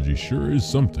 technology sure is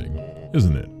something,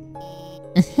 isn't it?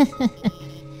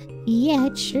 Yeah,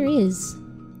 it sure is.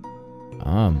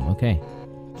 Okay.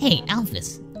 Hey,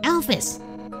 Alphys! Alphys!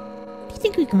 Do you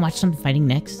think we can watch some fighting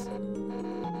next?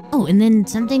 Oh, and then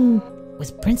something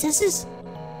with princesses?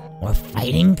 Or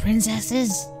fighting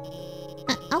princesses?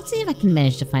 I'll see if I can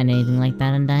manage to find anything like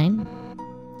that, Undyne.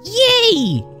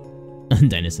 Yay!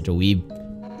 Undyne is such a weeb.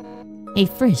 Hey,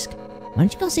 Frisk, why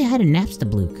don't you go say hi to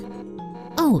Napstablook?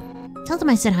 Oh, tell them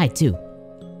I said hi too.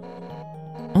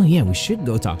 Oh yeah, we should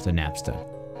go talk to Napsta.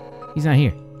 He's not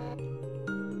here.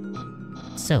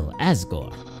 So,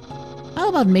 Asgore, how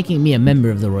about making me a member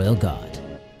of the Royal Guard?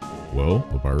 Well,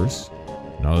 Papyrus,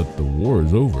 now that the war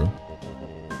is over,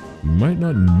 we might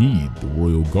not need the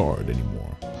Royal Guard anymore.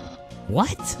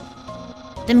 What?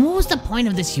 Then what was the point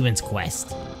of this human's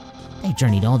quest? They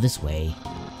journeyed all this way,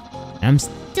 and I'm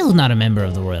still not a member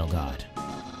of the Royal Guard.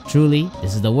 Truly,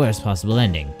 this is the worst possible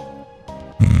ending.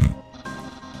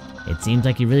 It seems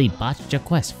like you really botched your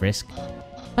quest, Frisk.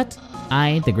 But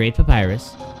I, the Great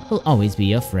Papyrus, will always be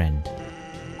your friend.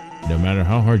 No matter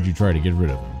how hard you try to get rid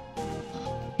of him.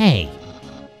 Hey,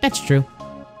 that's true.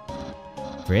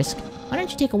 Frisk, why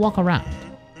don't you take a walk around?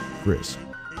 Frisk,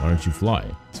 why don't you fly?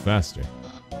 It's faster.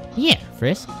 Yeah,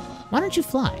 Frisk, why don't you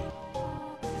fly?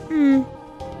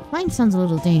 Flying sounds a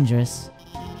little dangerous.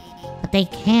 But they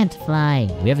can't fly.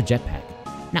 We have a jetpack.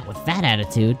 Not with that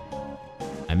attitude.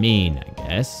 I mean, I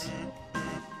guess.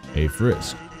 Hey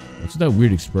Frisk, what's that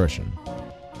weird expression?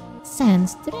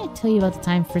 Sans, did I tell you about the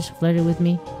time Frisk flirted with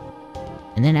me?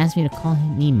 And then asked me to call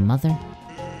me mother?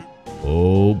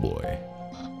 Oh boy.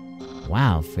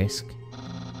 Wow, Frisk.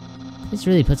 This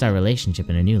really puts our relationship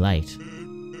in a new light.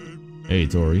 Hey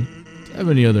Tori, do you have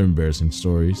any other embarrassing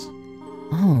stories?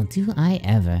 Oh, do I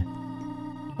ever.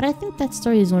 But I think that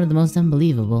story is one of the most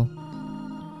unbelievable.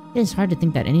 It is hard to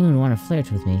think that anyone would want to flirt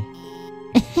with me.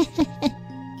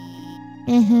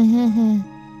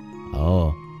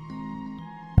 Oh.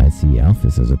 I see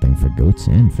Alphys has a thing for goats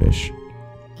and fish.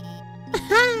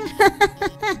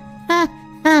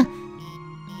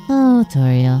 Oh,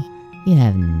 Toriel, you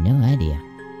have no idea.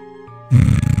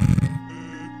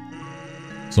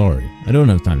 Sorry, I don't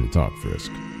have time to talk,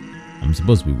 Frisk. I'm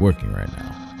supposed to be working right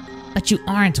now. But you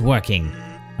aren't working.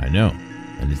 I know,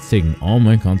 and it's taking all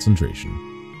my concentration.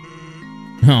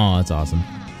 Oh, that's awesome.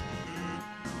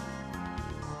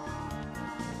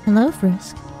 Hello,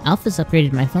 Frisk. Alphys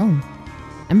upgraded my phone.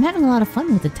 I'm having a lot of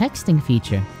fun with the texting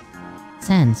feature.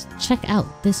 Sans, check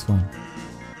out this one.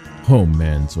 Oh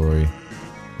man, Tori.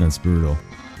 That's brutal.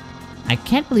 I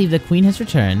can't believe the queen has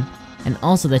returned, and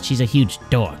also that she's a huge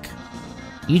dork.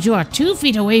 You two are 2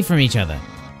 feet away from each other.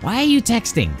 Why are you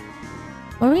texting?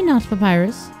 Worry not,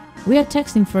 Papyrus. We are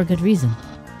texting for a good reason.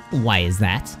 Why is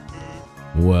that?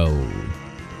 Well,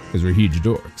 because we're huge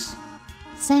dorks.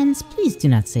 Sans, please do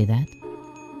not say that.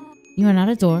 You are not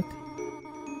a dork.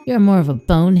 You are more of a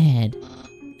bonehead.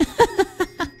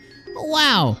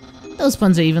 Wow! Those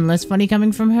puns are even less funny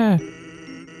coming from her.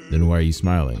 Then why are you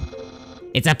smiling?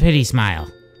 It's a pity smile.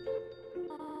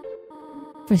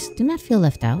 Frisk, do not feel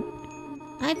left out.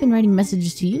 I've been writing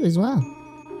messages to you as well.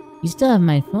 You still have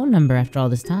my phone number after all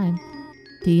this time.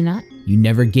 Do you not? You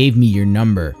never gave me your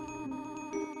number.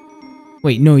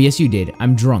 Wait, no, yes you did.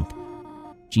 I'm drunk.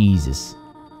 Jesus.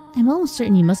 I'm almost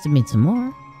certain you must have made some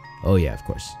more. Oh yeah, of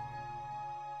course.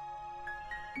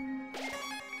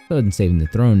 Go ahead and save in the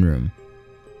throne room.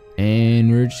 And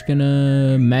we're just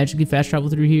gonna magically fast travel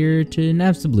through here to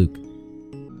Napstablook.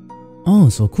 Oh,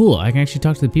 so cool. I can actually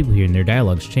talk to the people here and their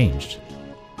dialogue's changed.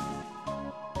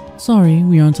 Sorry,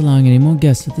 we aren't allowing any more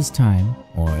guests at this time.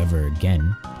 Or ever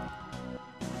again.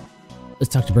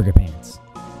 Let's talk to Burger Pants.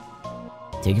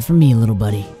 Take it from me, little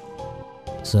buddy.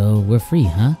 So, we're free,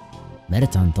 huh?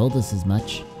 Metaton told us as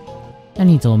much. And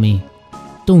he told me,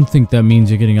 don't think that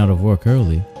means you're getting out of work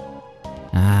early.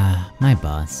 Ah, my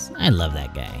boss. I love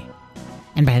that guy.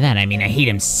 And by that I mean I hate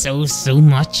him so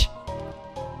much.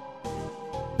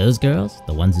 Those girls?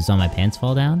 The ones who saw my pants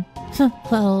fall down?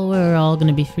 Well, we're all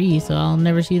gonna be free, so I'll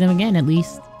never see them again, at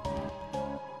least.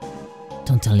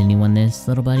 Don't tell anyone this,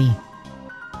 little buddy.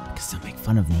 Because they'll make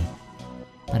fun of me.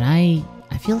 But I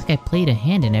feel like I played a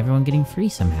hand in everyone getting free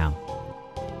somehow.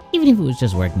 Even if it was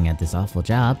just working at this awful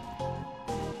job.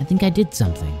 I think I did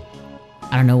something.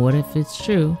 I don't know what if it's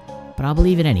true, but I'll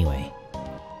believe it anyway.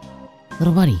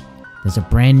 Little buddy, there's a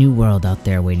brand new world out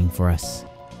there waiting for us.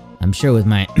 I'm sure with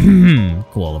my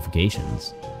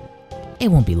qualifications, it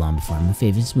won't be long before I'm a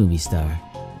famous movie star.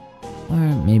 Or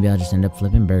maybe I'll just end up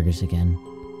flipping burgers again.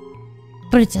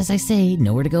 But it's as I say,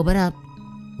 nowhere to go but up.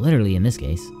 Literally in this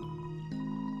case.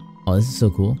 Oh, this is so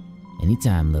cool.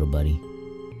 Anytime, little buddy.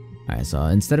 Alright, so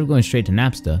instead of going straight to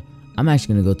Napster, I'm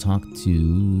actually going to go talk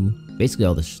to basically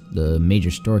all the major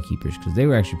storekeepers, because they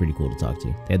were actually pretty cool to talk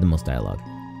to. They had the most dialogue.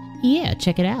 Yeah,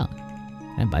 check it out.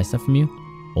 Can I buy stuff from you?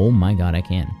 Oh my god, I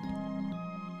can.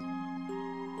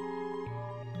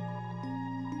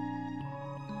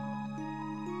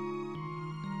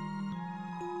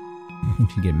 You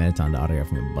should get Mettaton to autograph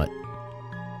from your butt.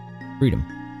 Freedom.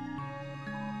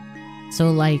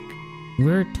 So, like,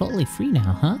 we're totally free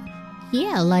now, huh?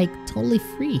 Yeah, like, totally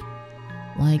free.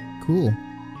 Like, cool.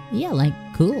 Yeah, like,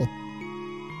 cool.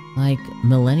 Like,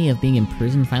 millennia of being in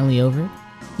prison finally over?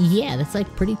 Yeah, that's,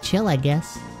 like, pretty chill, I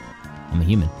guess. I'm a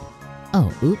human.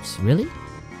 Oh, oops, really?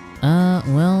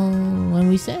 Well, when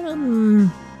we said, we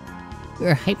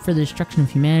were hyped for the destruction of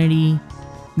humanity,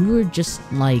 we were just,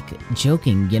 like,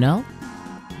 joking, you know?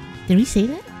 Did we say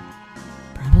that?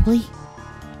 Probably.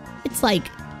 It's like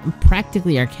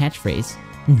practically our catchphrase.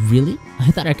 Really?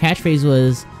 I thought our catchphrase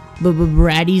was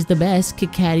Braddy's the best,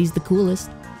 Kit Katty's the coolest.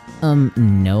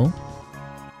 No.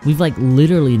 We've like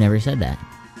literally never said that.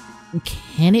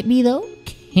 Can it be though?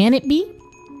 Can it be?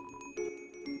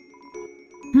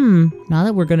 Now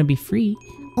that we're gonna be free,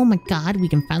 oh my god, we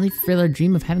can finally fulfill our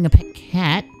dream of having a pet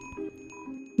cat.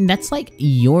 That's like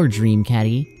your dream,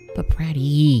 Catty. But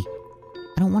Braddy,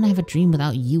 I don't want to have a dream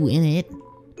without you in it.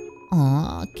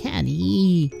 Aw,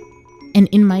 Catty. And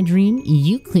in my dream,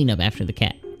 you clean up after the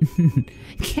cat.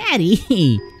 Catty!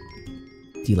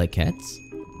 Do you like cats?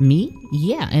 Me?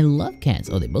 Yeah, I love cats.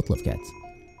 Oh, they both love cats.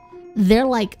 They're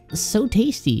like so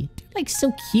tasty. They're like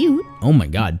so cute. Oh my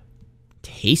god.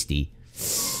 Tasty.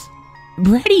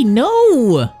 Braddy,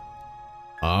 no!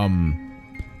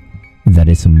 That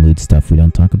is some lewd stuff. We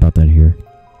don't talk about that here.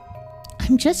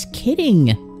 I'm just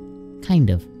kidding. Kind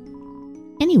of.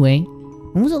 Anyway,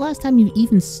 when was the last time you've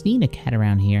even seen a cat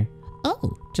around here?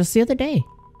 Oh, just the other day.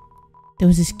 There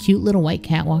was this cute little white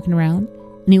cat walking around,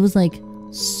 and he was like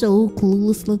so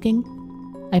clueless looking.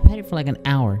 I pet it for like an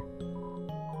hour.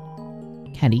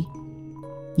 Catty?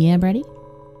 Yeah, Braddy?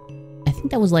 I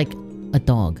think that was like a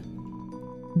dog.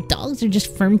 Dogs are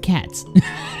just firm cats.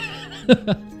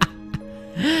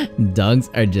 Dogs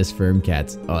are just firm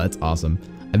cats. Oh, that's awesome.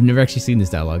 I've never actually seen this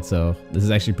dialogue, so this is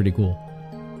actually pretty cool.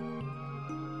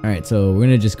 Alright, so we're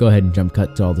gonna just go ahead and jump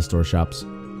cut to all the store shops.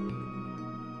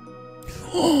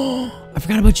 Oh, I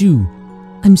forgot about you.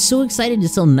 I'm so excited to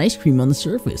sell ice cream on the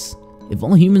surface. If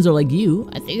all humans are like you,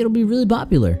 I think it'll be really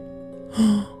popular.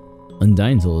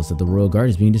 Undyne told us that the Royal Guard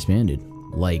is being disbanded.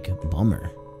 Like,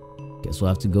 bummer. Guess we'll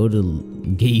have to go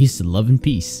to get used to love and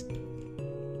peace.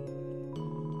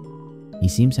 He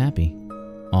seems happy.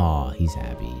 Aw, he's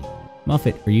happy.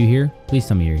 Muffet, are you here? Please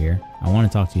tell me you're here. I want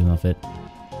to talk to you, Muffet.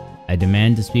 I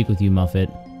demand to speak with you, Muffet.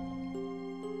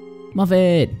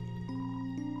 Muffet!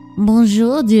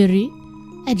 Bonjour, dearie.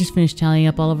 I just finished tallying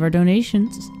up all of our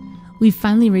donations. We've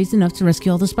finally raised enough to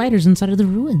rescue all the spiders inside of the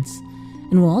ruins.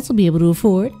 And we'll also be able to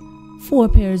afford 4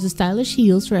 pairs of stylish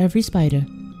heels for every spider.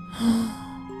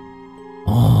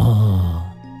 Oh,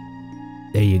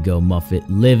 there you go, Muffet.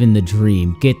 Living the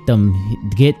dream. Get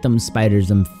them spiders,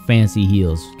 them fancy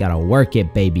heels. Gotta work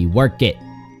it, baby. Work it.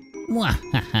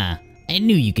 Mwahaha. I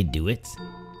knew you could do it.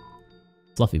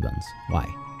 Fluffy buns. Why?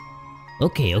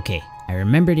 Okay. I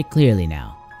remembered it clearly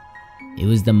now. It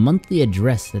was the monthly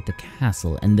address at the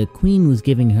castle, and the queen was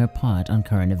giving her part on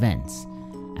current events.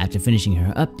 After finishing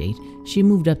her update, she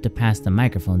moved up to pass the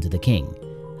microphone to the king.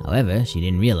 However, she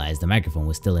didn't realize the microphone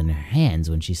was still in her hands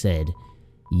when she said,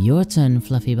 "Your turn,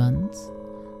 Fluffy Buns."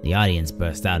 The audience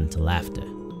burst out into laughter.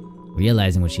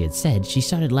 Realizing what she had said, she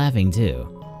started laughing too.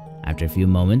 After a few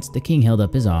moments, the king held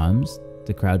up his arms.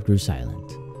 The crowd grew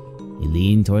silent. He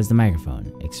leaned towards the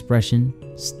microphone, expression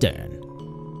stern.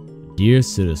 Dear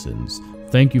citizens,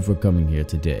 thank you for coming here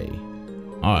today.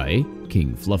 I,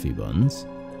 King Fluffy Buns,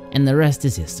 And the rest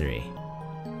is history.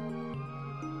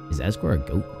 Is Asriel a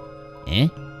goat?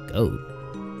 Goat?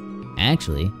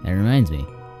 Actually, that reminds me.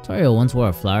 Toriel once wore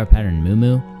a flower-patterned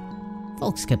muumuu.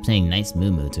 Folks kept saying nice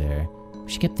muumuu to her, but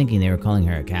she kept thinking they were calling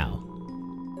her a cow.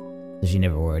 So she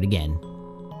never wore it again.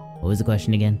 What was the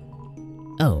question again?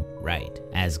 Oh, right,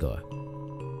 Asgore.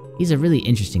 He's a really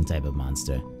interesting type of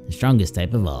monster, the strongest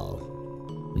type of all.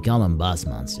 We call them boss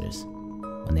monsters.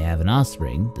 When they have an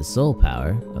offspring, the soul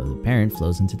power of the parent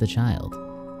flows into the child,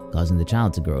 causing the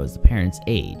child to grow as the parent's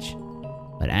age.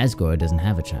 But Asgore doesn't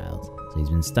have a child, so he's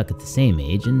been stuck at the same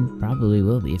age and probably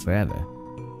will be forever.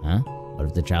 Huh? What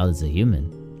if the child is a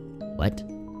human? What?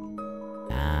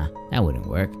 Nah, that wouldn't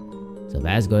work. So if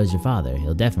Asgore is your father,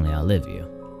 he'll definitely outlive you.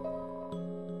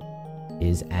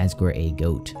 Is Asgore a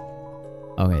goat?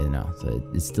 Okay, no, so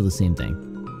it's still the same thing.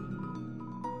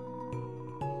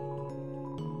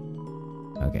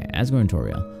 Okay, Asgore and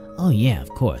Toriel. Oh yeah, of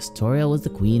course. Toriel was the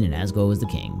queen and Asgore was the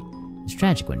king. It was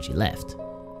tragic when she left,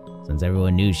 since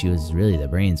everyone knew she was really the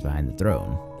brains behind the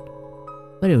throne.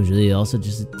 But it was really also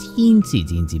just a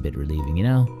teensy bit relieving, you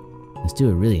know? Those two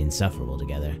were really insufferable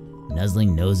together.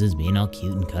 Nuzzling noses, being all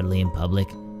cute and cuddly in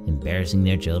public, embarrassing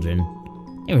their children.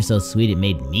 They were so sweet it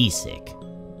made me sick.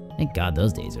 Thank God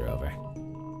those days are over.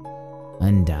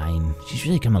 Undyne, she's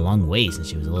really come a long way since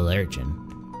she was a little urchin.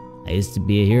 I used to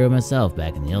be a hero myself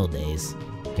back in the old days.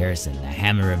 Garrison, the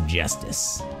hammer of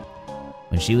justice.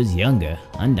 When she was younger,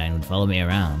 Undyne would follow me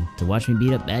around to watch me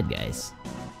beat up bad guys.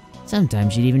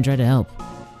 Sometimes she'd even try to help.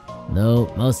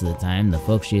 Though, most of the time, the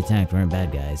folks she attacked weren't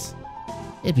bad guys.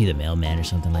 It'd be the mailman or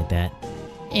something like that.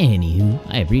 Anywho,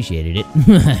 I appreciated it.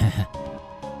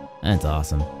 That's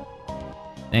awesome.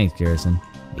 Thanks, Garrison.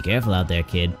 Be careful out there,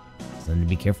 kid. Something to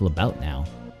be careful about now.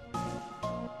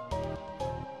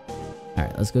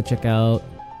 Alright, let's go check out...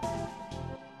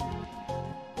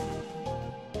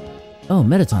 Oh,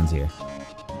 Metaton's here.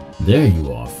 There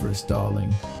you are, first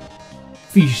darling.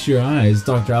 Feast your eyes,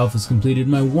 Dr. Alphys completed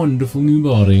my wonderful new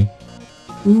body.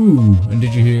 Ooh, and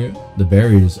did you hear? The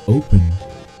barrier is open.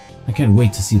 I can't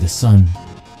wait to see the sun.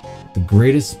 The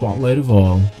greatest spotlight of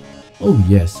all. Oh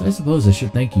yes, I suppose I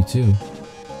should thank you too.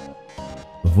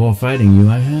 Before fighting you,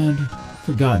 I had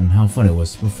forgotten how fun it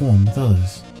was to perform with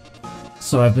others.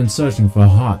 So I've been searching for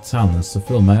hot talents to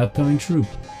fill my upcoming troupe.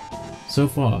 So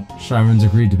far, Shyron's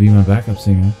agreed to be my backup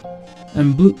singer,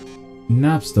 and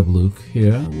Napstabluke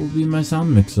here will be my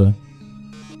sound mixer.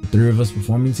 The three of us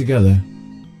performing together.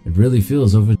 It really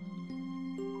feels over.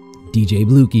 DJ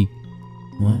Blukey.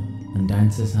 What?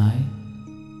 Undyne says hi?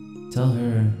 Tell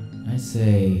her I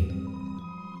say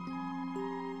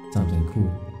something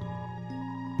cool.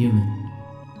 Human,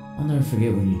 I'll never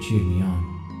forget when you cheered me on.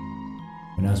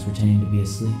 When I was pretending to be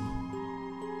asleep.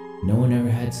 No one ever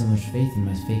had so much faith in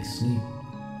my fake sleep.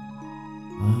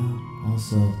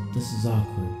 Also, this is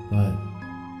awkward, but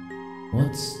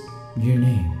what's your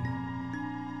name?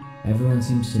 Everyone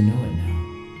seems to know it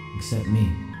now, except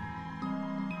me.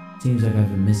 Seems like I've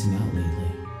been missing out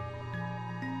lately.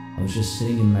 I was just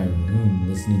sitting in my room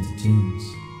listening to tunes.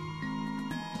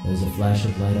 There was a flash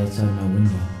of light outside my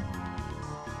window.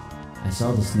 I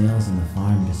saw the snails on the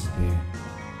farm disappear.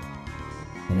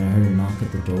 Then I heard a knock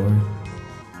at the door.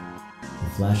 A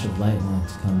flash of light wanted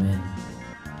to come in.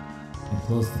 I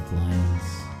closed the blinds.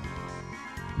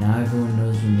 Now everyone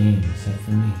knows your name except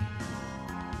for me.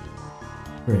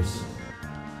 Frisk.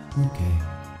 Okay,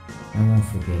 I won't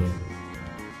forget it.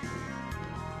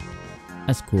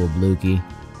 That's cool, Blukey.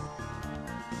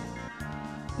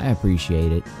 I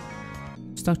appreciate it.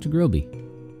 Let's talk to Groby.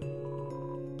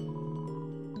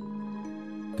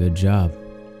 Good job.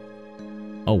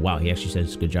 Oh wow, he actually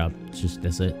says good job.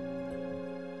 That's it.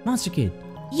 Monster Kid.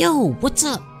 Yo, what's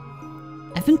up?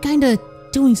 I've been kinda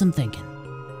doing some thinking.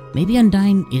 Maybe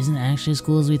Undyne isn't actually as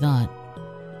cool as we thought.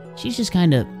 She's just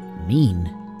kinda mean.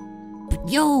 But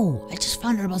yo, I just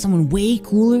found out about someone way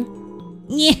cooler.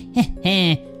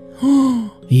 Yeah.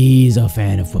 He's a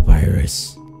fan of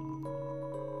Papyrus.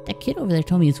 That kid over there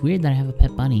told me it's weird that I have a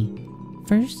pet bunny.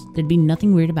 First, there'd be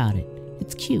nothing weird about it.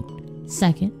 It's cute.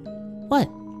 Second, what?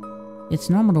 It's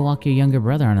normal to walk your younger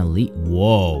brother on a leash.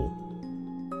 Whoa.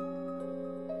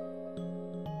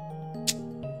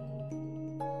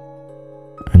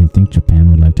 I think Japan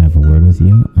would like to have a word with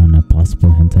you on a possible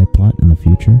hentai plot in the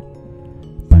future.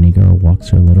 Bunny girl walks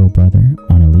her little brother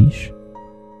on a leash.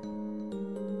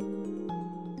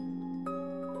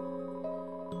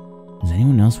 Is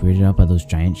anyone else weirded out by those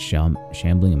giant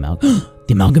shambling The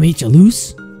Amalgamates are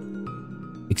loose?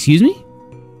 Excuse me?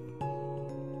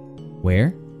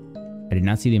 Where? I did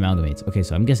not see the Amalgamates. Okay,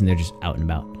 so I'm guessing they're just out and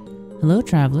about. Hello,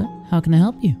 traveler. How can I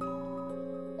help you?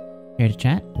 Here to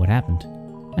chat? What happened?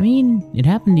 I mean, it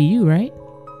happened to you, right?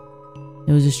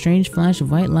 There was a strange flash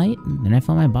of white light, and I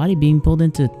felt my body being pulled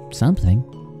into something.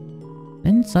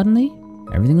 Then suddenly,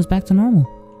 everything was back to normal.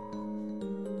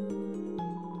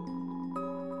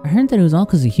 I heard that it was all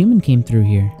because a human came through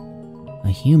here. A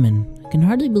human? I can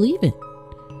hardly believe it.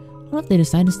 Well, if they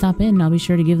decide to stop in, I'll be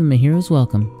sure to give them a hero's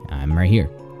welcome. I'm right here.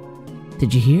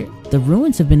 Did you hear? The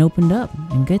ruins have been opened up,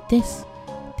 and get this,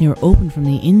 they were opened from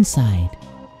the inside.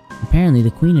 Apparently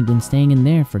the queen had been staying in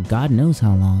there for God knows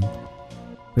how long.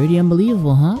 Pretty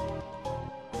unbelievable, huh?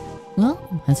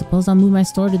 Well, I suppose I'll move my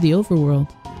store to the overworld.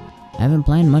 I haven't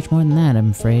planned much more than that,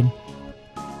 I'm afraid.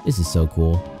 This is so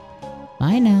cool.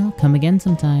 Bye now, come again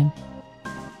sometime.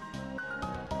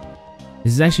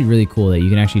 This is actually really cool that you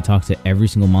can actually talk to every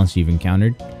single monster you've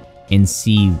encountered and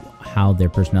see how their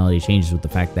personality changes with the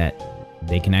fact that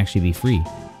they can actually be free.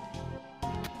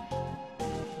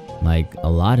 Like, a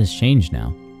lot has changed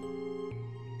now.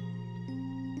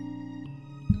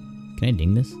 Can I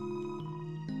ding this?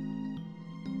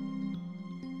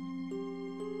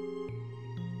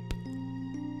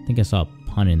 I think I saw a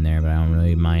pun in there, but I don't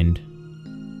really mind.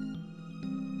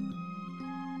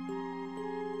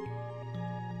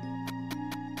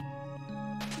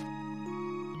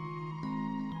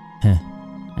 Heh.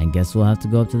 I guess we'll have to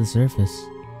go up to the surface.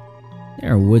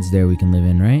 There are woods there we can live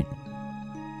in, right?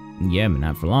 Yeah, but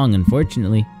not for long,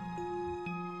 unfortunately.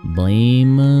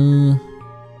 Blame,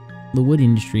 the wood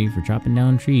industry for chopping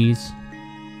down trees.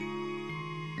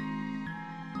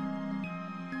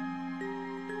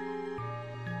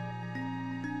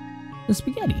 The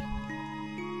spaghetti.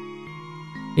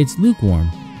 It's lukewarm.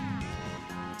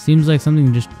 Seems like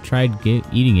something just tried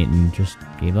eating it and just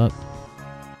gave up.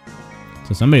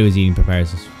 So somebody was eating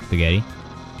papyrus spaghetti.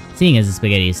 Seeing as the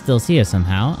spaghetti is still here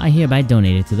somehow, I hereby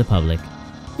donate it to the public.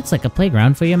 It's like a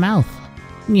playground for your mouth.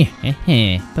 Yeah,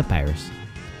 papyrus.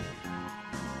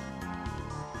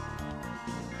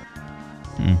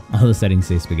 All the settings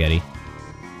say spaghetti.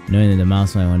 Knowing that the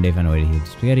mouse might one day find a way to heal the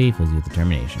spaghetti fills you with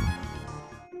determination.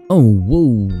 Oh,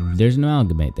 whoa, there's an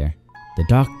amalgamate there. The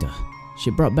doctor.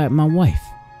 She brought back my wife.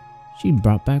 She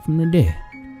brought back from the dead.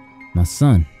 My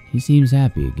son, he seems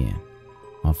happy again.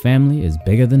 My family is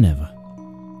bigger than ever.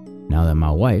 Now that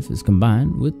my wife is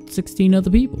combined with 16 other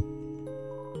people.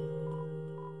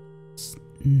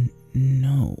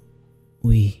 No,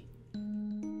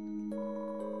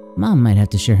 Mom might have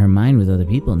to share her mind with other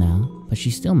people now, but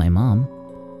she's still my mom.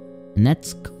 And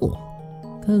that's cool.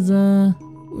 Cause,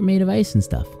 we're made of ice and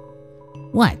stuff.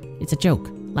 What? It's a joke.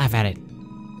 Laugh at it.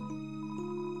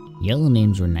 Yellow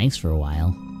names were nice for a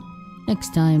while.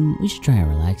 Next time, we should try a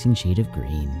relaxing shade of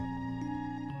green.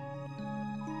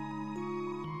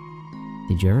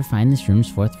 Did you ever find this room's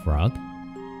fourth frog?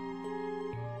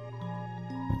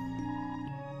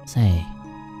 Say,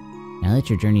 now that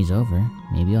your journey's over,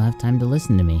 maybe you'll have time to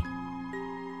listen to me.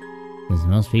 Because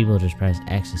most people just press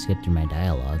X to skip through my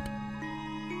dialogue.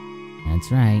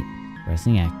 That's right,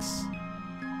 pressing X.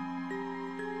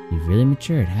 You've really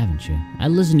matured, haven't you? I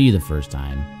listened to you the first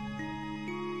time.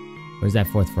 Where's that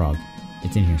fourth frog?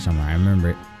 It's in here somewhere, I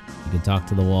remember it. You can talk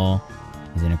to the wall.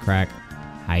 He's in a crack,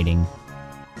 hiding.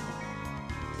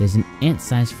 There's an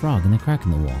ant-sized frog in the crack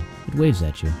in the wall. It waves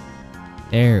at you.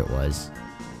 There it was.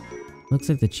 Looks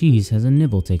like the cheese has a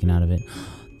nibble taken out of it.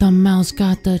 The mouse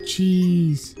got the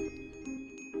cheese!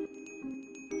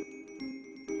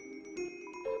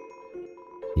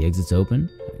 The exit's open.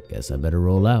 I guess I better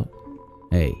roll out.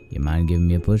 Hey, you mind giving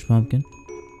me a push, Pumpkin?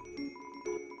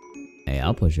 Hey,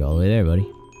 I'll push you all the way there, buddy.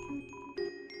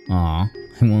 Aw,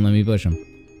 it won't let me push him.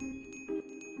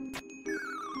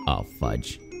 Oh,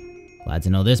 fudge. Glad to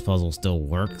know this puzzle still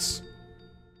works.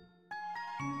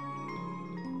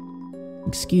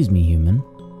 Excuse me, human.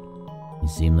 You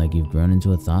seem like you've grown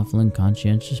into a thoughtful and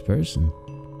conscientious person.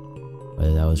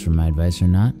 Whether that was from my advice or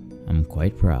not, I'm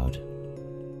quite proud.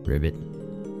 Ribbit.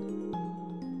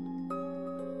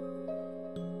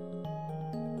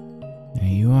 There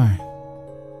you are.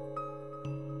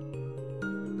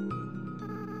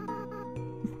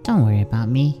 Don't worry about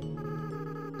me.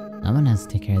 Someone has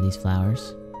to take care of these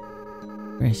flowers.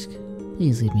 Frisk,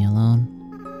 please leave me alone.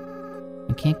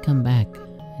 I can't come back.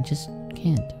 I just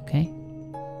can't, okay?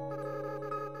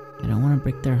 I don't want to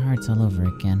break their hearts all over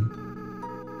again.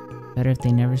 Better if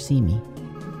they never see me.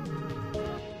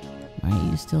 Why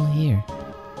are you still here?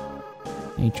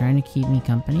 Are you trying to keep me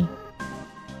company?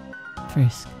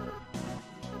 Frisk.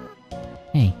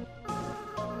 Hey,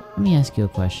 let me ask you a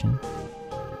question.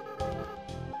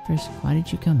 Frisk, why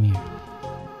did you come here?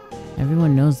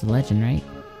 Everyone knows the legend, right?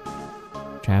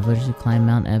 Travelers who climb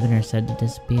Mount Evan are said to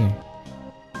disappear.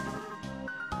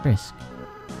 Frisk,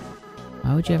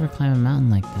 why would you ever climb a mountain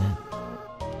like that?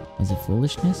 Was it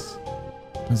foolishness?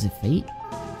 Was it fate?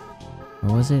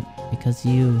 Or was it because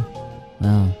you...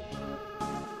 well...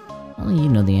 only you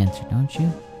know the answer, don't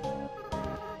you?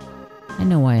 I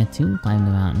know why I too climbed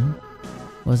the mountain.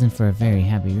 It wasn't for a very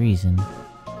happy reason.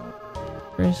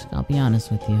 Frisk, I'll be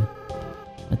honest with you.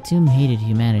 A tomb hated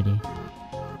humanity.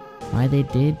 Why they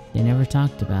did, they never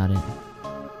talked about it.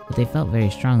 But they felt very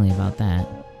strongly about that.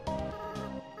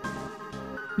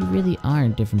 You really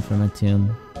aren't different from a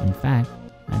tomb. In fact,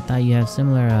 I thought you have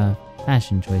similar,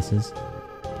 fashion choices.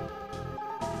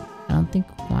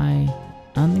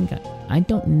 I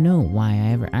don't know why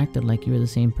I ever acted like you were the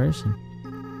same person.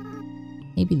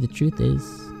 Maybe the truth is,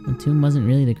 the tomb wasn't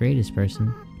really the greatest person.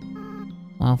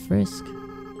 While Frisk,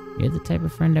 you're the type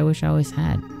of friend I wish I always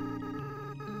had.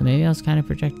 So maybe I was kind of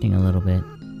projecting a little bit.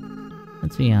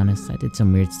 Let's be honest, I did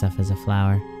some weird stuff as a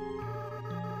flower.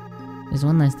 There's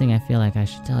one last thing I feel like I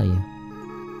should tell you.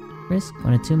 Frisk,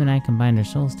 when Atum and I combined our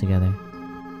souls together,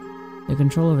 the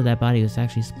control over that body was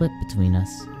actually split between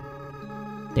us.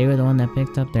 They were the one that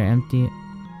picked up their own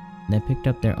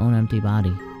empty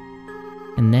body.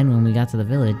 And then when we got to the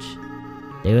village,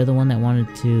 they were the one that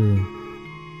wanted to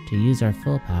use our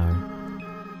full power.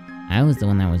 I was the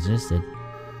one that resisted.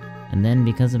 And then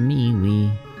because of me,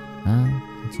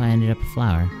 that's why I ended up a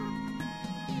flower.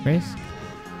 Frisk,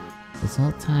 this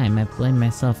whole time I blamed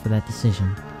myself for that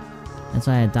decision. That's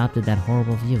why I adopted that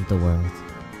horrible view of the world.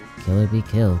 Kill or be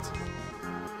killed.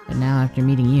 But now after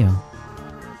meeting you,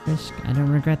 Frisk, I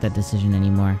don't regret that decision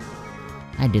anymore.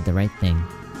 I did the right thing.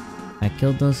 If I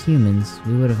killed those humans,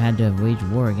 we would have had to have waged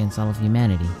war against all of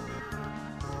humanity.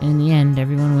 And in the end,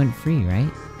 everyone went free,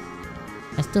 right?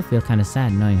 I still feel kinda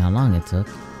sad knowing how long it took.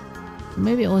 So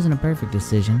maybe it wasn't a perfect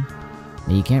decision.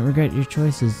 But you can't regret your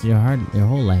choices your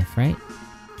whole life, right?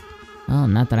 Well,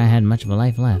 not that I had much of a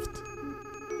life left.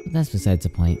 But that's besides the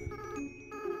point.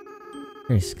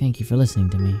 Frisk, thank you for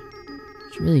listening to me.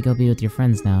 You should really go be with your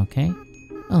friends now, okay?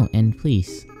 Oh, and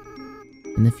please,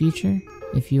 in the future,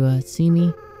 if you see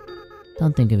me,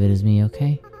 don't think of it as me,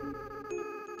 okay?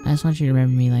 I just want you to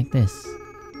remember me like this.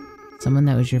 Someone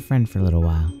that was your friend for a little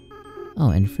while.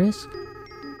 Oh, and Frisk,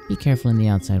 be careful in the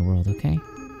outside world, okay?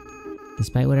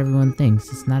 Despite what everyone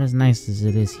thinks, it's not as nice as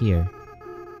it is here.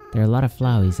 There are a lot of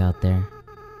Floweys out there.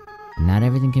 And not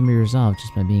everything can be resolved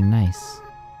just by being nice.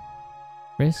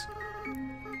 Frisk,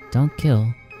 don't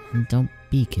kill, and don't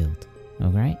be killed,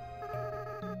 alright?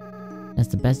 That's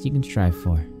the best you can strive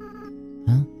for.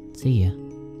 Well, see ya.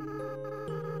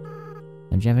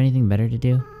 Don't you have anything better to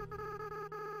do?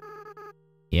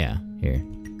 Yeah, here.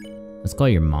 Let's call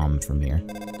your mom from here.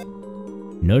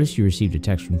 Notice you received a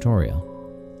text from Toriel.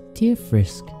 Dear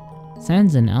Frisk,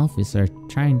 Sans and Alphys are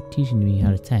teaching me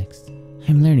how to text.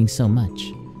 I'm learning so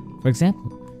much. For example,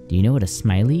 do you know what a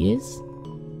smiley is?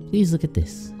 Please look at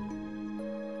this.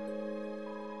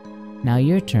 Now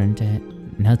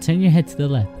now turn your head to the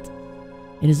left.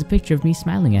 It is a picture of me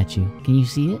smiling at you. Can you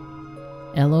see it?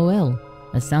 LOL.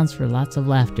 That sounds for lots of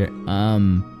laughter.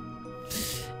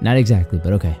 Not exactly,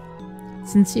 but okay.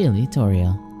 Sincerely,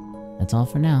 Toriel. That's all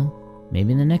for now.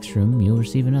 Maybe in the next room, you'll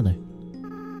receive another.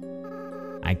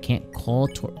 I can't call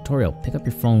Toriel. Pick up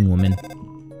your phone, woman.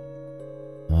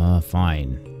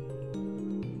 Fine.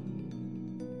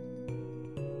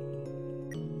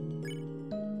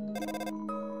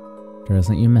 Toriel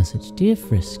sent you a message. Dear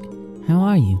Frisk, how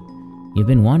are you? You've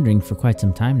been wandering for quite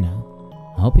some time now.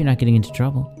 I hope you're not getting into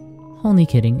trouble. Only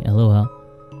kidding, LOL.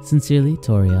 Sincerely,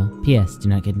 Toriel. P.S. Do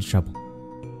not get into trouble.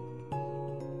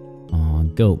 Aw,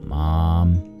 goat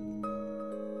mom.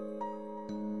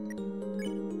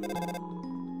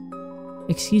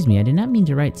 Excuse me, I did not mean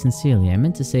to write sincerely. I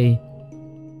meant to say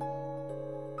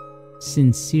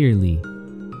sincerely.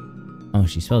 Oh,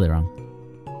 she spelled it wrong.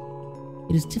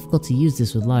 It is difficult to use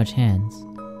this with large hands.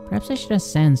 Perhaps I should ask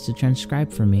Sans to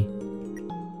transcribe for me.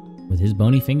 With his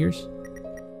bony fingers?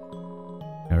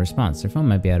 No response. Their phone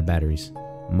might be out of batteries.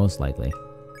 Most likely.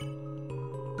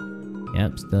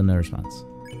 Yep, still no response.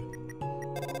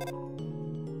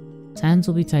 Sans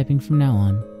will be typing from now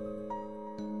on.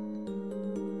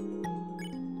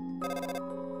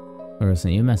 Or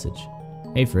sent you a message.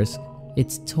 Hey Frisk.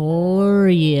 It's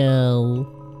Toriel.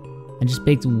 I just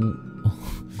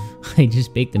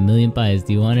baked a million pies.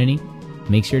 Do you want any?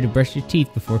 Make sure to brush your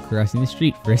teeth before crossing the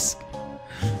street, Frisk.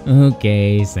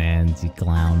 Okay, Sans, you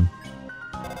clown.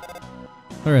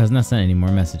 Toriel has not sent any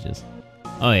more messages.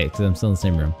 Oh yeah, because I'm still in the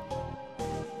same room.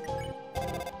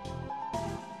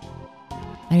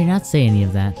 I did not say any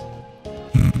of that.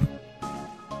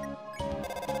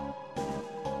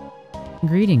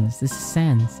 Greetings, this is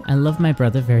Sans. I love my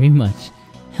brother very much.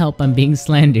 Help, I'm being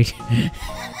slandered.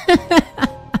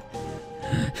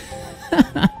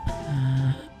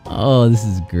 Oh, this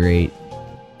is great.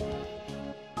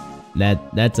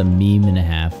 That's a meme and a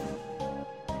half.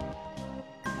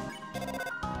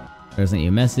 I sent you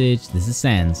a message. This is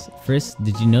Sans. Frisk,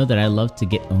 did you know that I love to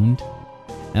get owned?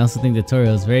 I also think that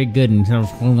Toriel is very good in terms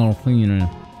of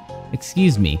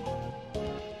Excuse me.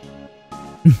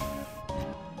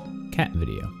 Cat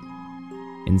video.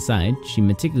 Inside, she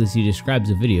meticulously describes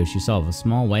a video she saw of a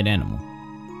small white animal.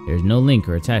 There's no link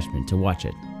or attachment to watch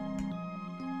it.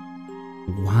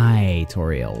 Why,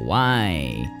 Toriel?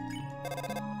 Why?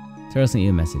 Toriel sent you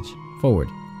a message. Forward.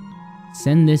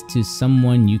 Send this to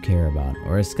someone you care about,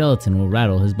 or a skeleton will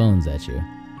rattle his bones at you.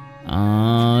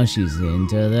 Oh, she's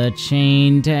into the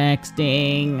chain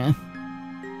texting.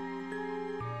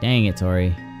 Dang it,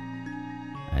 Tori.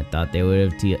 I thought they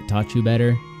would have taught you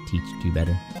better. Teach you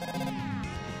better.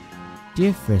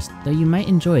 Dear Frisk, though you might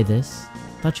enjoy this.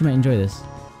 Thought you might enjoy this.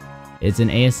 It's an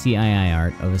ASCII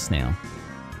art of a snail.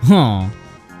 Aw.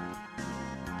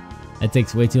 That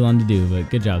takes way too long to do, but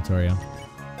good job, Toriel.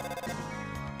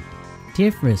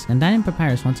 Dear Frisk, Undyne and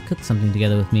Papyrus want to cook something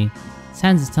together with me.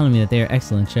 Sans is telling me that they are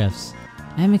excellent chefs.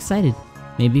 I am excited.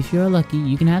 Maybe if you are lucky,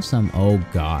 you can have some. Oh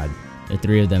god. The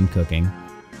three of them cooking.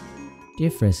 Dear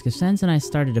Frisk, if Sans and I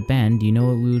started a band, do you know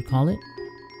what we would call it?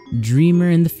 Dreamer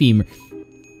and the Femur.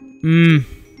 Do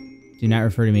not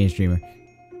refer to me as Dreamer.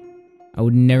 I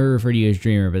would never refer to you as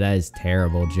Dreamer, but that is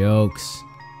terrible. Jokes.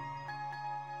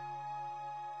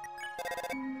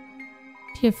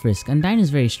 Dear Frisk, Undyne is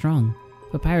very strong.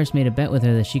 Papyrus made a bet with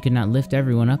her that she could not lift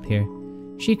everyone up here.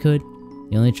 She could.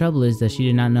 The only trouble is that she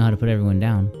did not know how to put everyone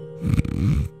down.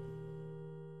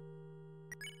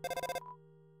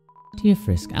 Dear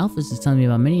Frisk, Alphys is telling me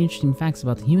about many interesting facts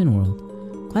about the human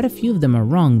world. Quite a few of them are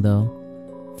wrong, though.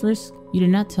 Frisk, you did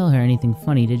not tell her anything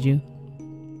funny, did you?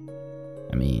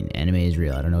 I mean, anime is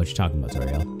real. I don't know what you're talking about,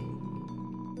 Toriel.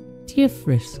 Dear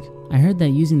Frisk, I heard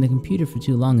that using the computer for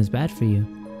too long is bad for you.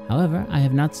 However, I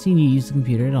have not seen you use the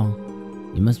computer at all.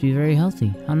 You must be very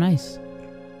healthy. How nice.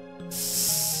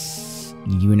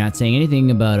 You were not saying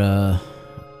anything about,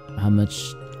 how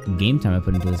much game time I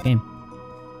put into this game.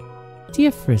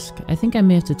 Dear Frisk, I think I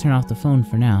may have to turn off the phone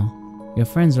for now. Your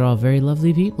friends are all very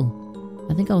lovely people.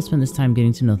 I think I'll spend this time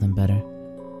getting to know them better.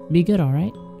 Be good,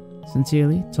 alright?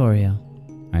 Sincerely, Toriel.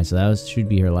 Alright, so that should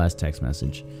be her last text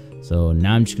message. So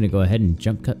now I'm just going to go ahead and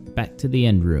jump cut back to the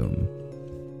end room.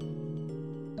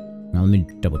 Now let me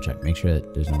double check, make sure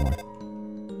that there's no more.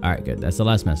 Alright, good. That's the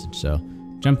last message, so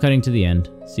jump cutting to the end.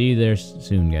 See you there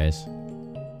soon, guys.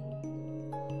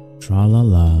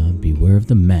 Tra-la-la, beware of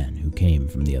the man who came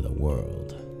from the other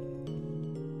world.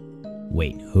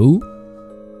 Wait, who?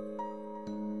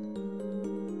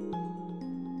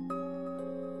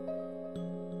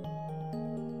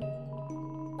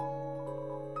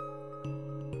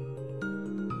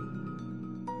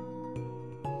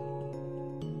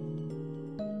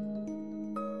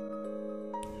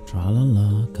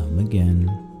 Tra-la-la, come again.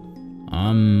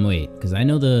 Wait, because I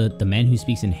know the man who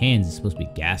speaks in hands is supposed to be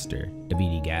Gaster,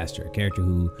 WD Gaster, a character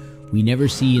who we never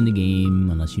see in the game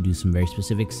unless you do some very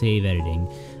specific save editing.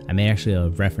 I made actually a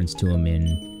reference to him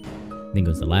in, I think it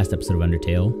was the last episode of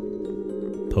Undertale,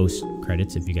 post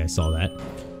credits, if you guys saw that.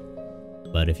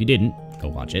 But if you didn't, go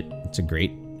watch it. It's a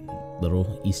great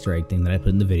little Easter egg thing that I put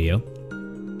in the video.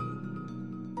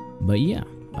 But yeah,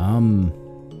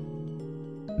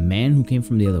 man who came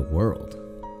from the other world.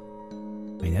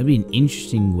 I mean, that'd be an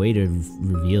interesting way to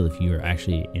reveal if you were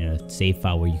actually in a save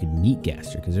file where you could meet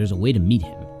Gaster, because there's a way to meet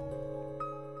him.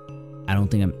 I don't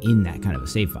think I'm in that kind of a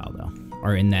save file though,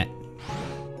 or in that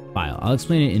file. I'll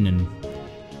explain it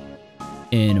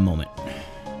in a moment.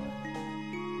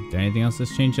 Is there anything else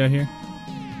that's changed out here?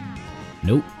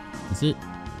 Nope, that's it.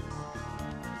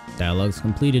 Dialogue's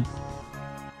completed.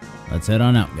 Let's head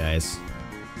on out, guys.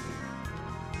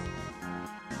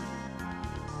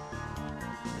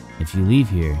 If you leave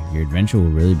here, your adventure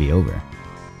will really be over.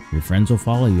 Your friends will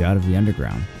follow you out of the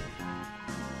underground.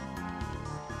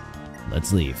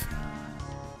 Let's leave.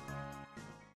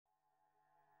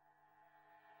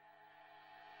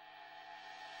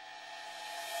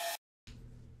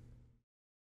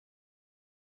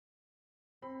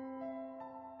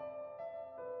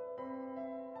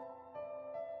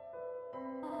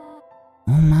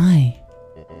 Oh my.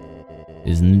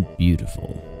 Isn't it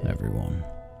beautiful, everyone?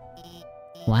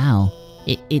 Wow,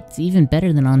 it's even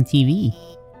better than on TV.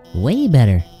 Way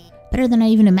better. Better than I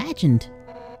even imagined.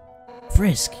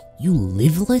 Frisk, you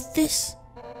live like this?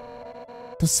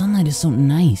 The sunlight is so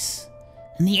nice,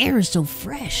 and the air is so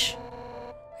fresh.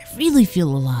 I really feel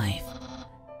alive.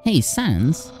 Hey,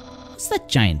 Sans, what's that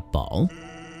giant ball?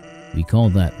 We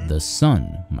call that the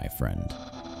sun, my friend.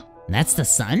 That's the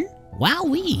sun?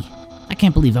 Wowee! I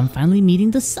can't believe I'm finally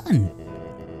meeting the sun.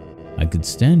 I could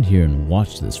stand here and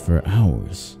watch this for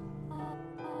hours.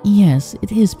 Yes,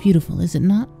 it is beautiful, is it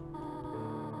not?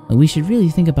 But we should really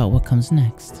think about what comes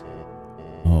next.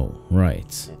 Oh,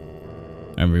 right.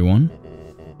 Everyone,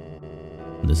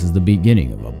 This is the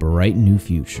beginning of a bright new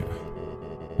future.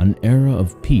 An era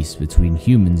of peace between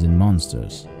humans and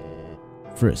monsters.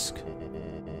 Frisk,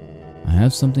 I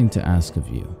have something to ask of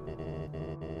you.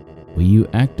 Will you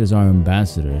act as our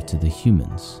ambassador to the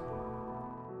humans?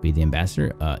 Be the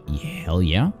ambassador? Hell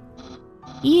yeah.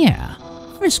 Yeah,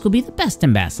 Frisk will be the best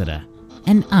ambassador.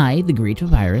 And I, the Great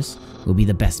Papyrus, will be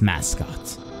the best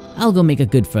mascot. I'll go make a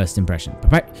good first impression.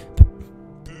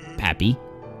 Pappy?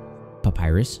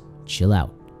 Papyrus? Chill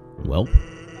out. Well,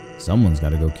 someone's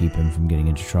gotta go keep him from getting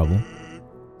into trouble.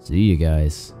 See you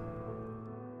guys.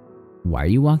 Why are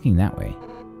you walking that way?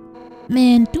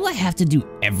 Man, do I have to do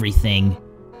everything?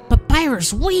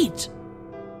 Papyrus, wait!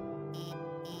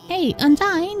 Hey,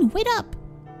 Undyne, wait up!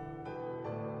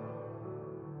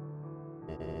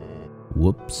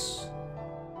 Whoops.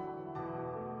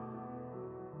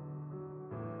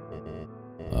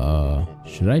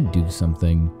 Should I do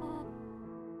something?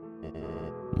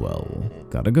 Well,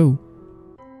 gotta go.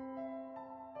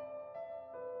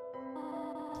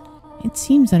 It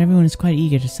seems that everyone is quite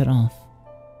eager to set off.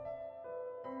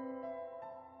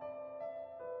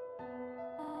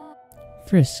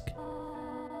 Frisk,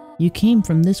 you came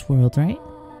from this world, right?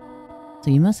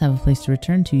 So you must have a place to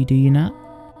return to, do you not?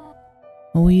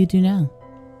 What will you do now?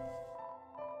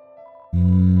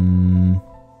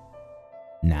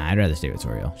 Nah, I'd rather stay with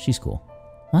Toriel. She's cool.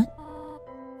 What?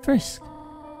 Frisk,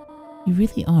 you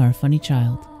really are a funny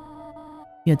child. If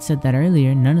you had said that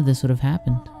earlier, none of this would have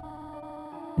happened.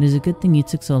 It is a good thing you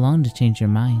took so long to change your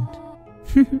mind.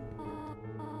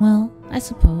 Well, I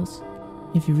suppose,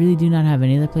 if you really do not have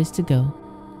any other place to go,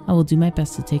 I will do my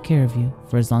best to take care of you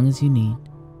for as long as you need.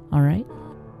 Alright?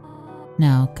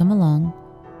 Now, come along.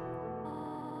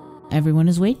 Everyone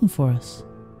is waiting for us.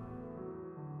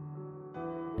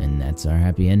 And that's our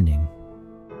happy ending.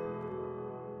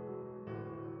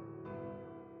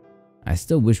 I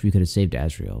still wish we could have saved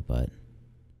Asriel, but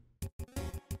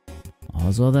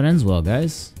all's well that ends well,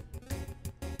 guys.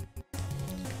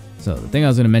 So, the thing I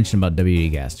was going to mention about W.D.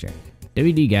 Gaster.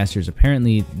 W.D. Gaster is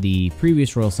apparently the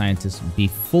previous royal scientist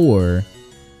before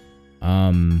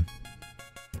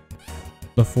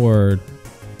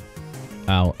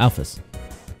Alphys.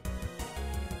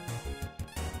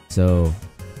 So,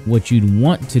 what you'd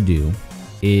want to do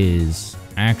is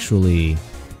actually,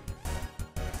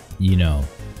 you know,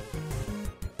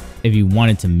 if you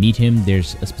wanted to meet him,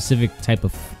 there's a specific type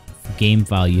of game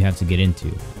file you have to get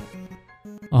into.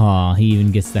 Aw, he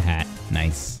even gets the hat.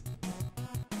 Nice.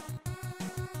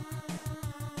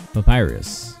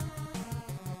 Papyrus.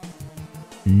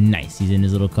 Nice, he's in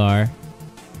his little car.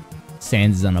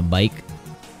 Sans is on a bike.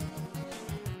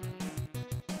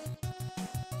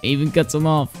 Even cuts him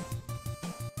off.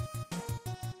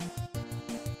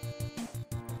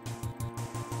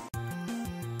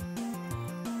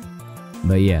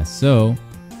 But yeah, so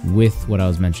with what I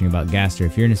was mentioning about Gaster,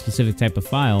 if you're in a specific type of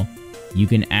file, you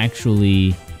can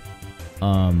actually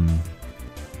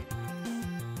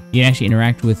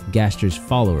interact with Gaster's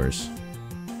followers.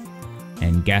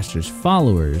 And Gaster's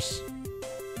followers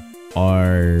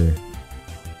are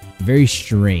very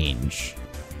strange.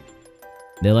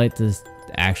 They like to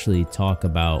actually talk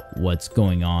about what's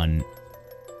going on,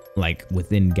 like,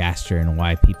 within Gaster and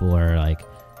why people are like,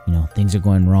 you know, things are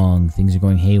going wrong, things are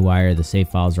going haywire, the save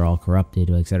files are all corrupted,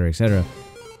 etc., etc.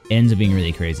 Ends up being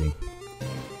really crazy.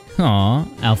 Aw,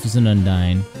 Alphys and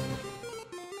Undyne.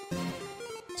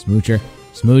 Smoocher,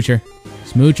 smoocher,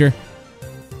 smoocher.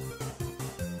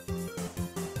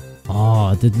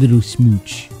 Aw, the little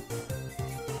smooch.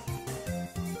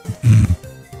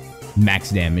 Max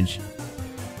damage.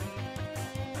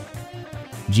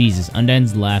 Jesus,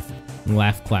 Undyne's laugh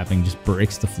clapping just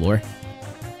breaks the floor.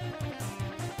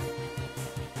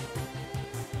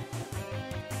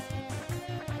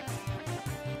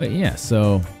 But yeah,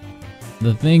 so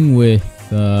the thing with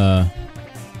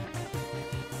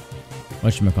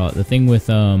whatchamacallit, the thing with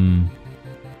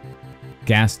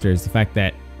Gaster is the fact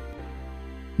that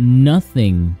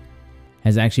nothing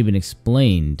has actually been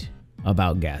explained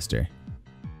about Gaster.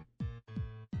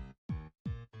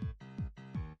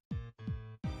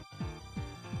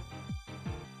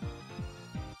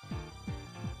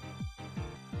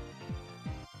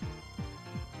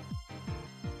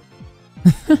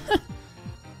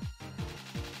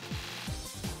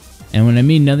 And when I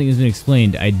mean nothing has been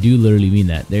explained, I do literally mean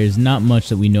that. There's not much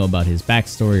that we know about his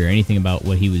backstory or anything about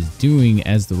what he was doing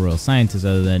as the royal scientist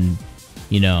other than,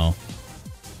 you know,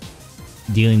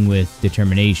 dealing with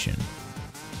determination.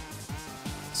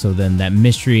 So then that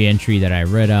mystery entry that I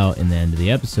read out in the end of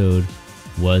the episode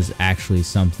was actually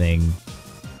something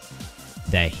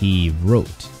that he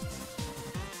wrote.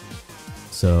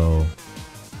 So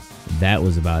that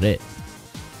was about it.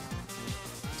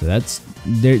 So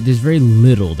there's very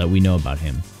little that we know about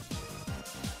him.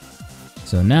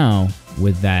 So now,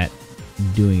 with that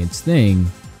doing its thing,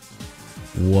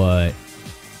 what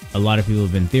a lot of people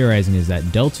have been theorizing is that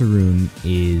Deltarune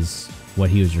is what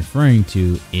he was referring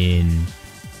to in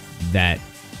that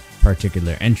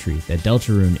particular entry. That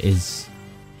Deltarune is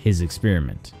his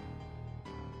experiment.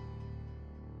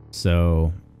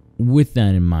 So, with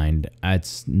that in mind,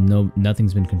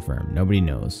 nothing's been confirmed. Nobody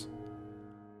knows.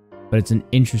 But it's an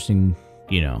interesting,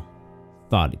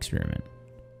 thought experiment.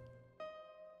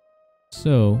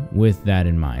 So, with that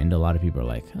in mind, a lot of people are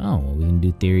like, oh, well, we can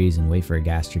do theories and wait for a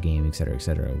Gaster game, etc.,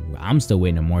 etc. I'm still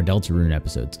waiting on more Deltarune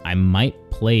episodes. I might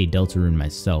play Deltarune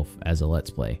myself as a Let's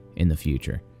Play in the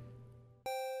future.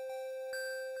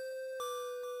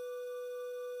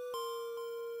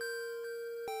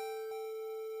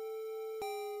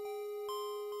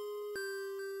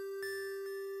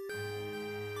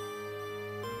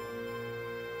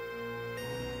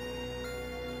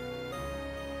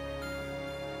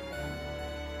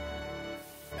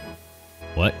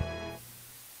 What?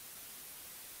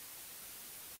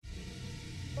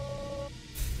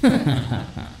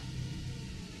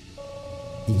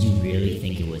 Did you really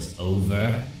think it was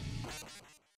over?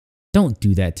 Don't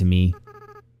do that to me.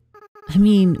 I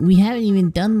mean, we haven't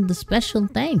even done the special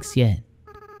thanks yet.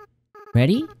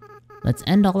 Ready? Let's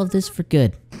end all of this for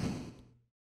good.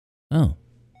 Oh.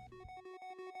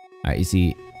 Alright, you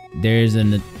see, there's a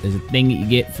thing that you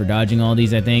get for dodging all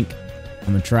these, I think. I'm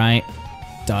gonna try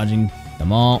dodging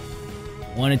them all.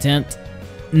 One attempt.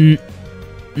 Just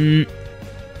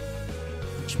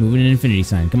moving an infinity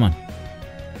sign. Come on.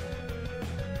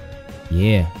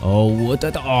 Yeah. Oh, what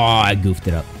the? Oh, I goofed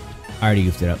it up. I already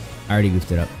goofed it up.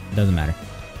 Doesn't matter.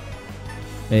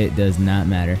 It does not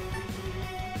matter.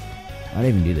 How'd I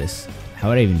even do this? How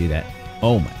would I even do that?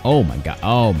 Oh my god.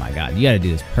 Oh my god. You gotta do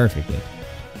this perfectly.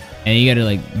 And you gotta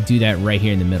like do that right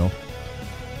here in the middle.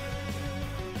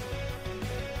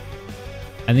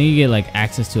 I think you get like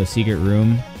access to a secret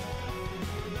room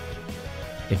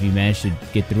if you manage to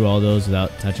get through all those without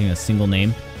touching a single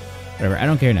name. Whatever, I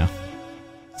don't care now.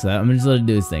 So I'm gonna just let it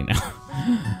do its thing now.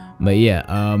 But yeah,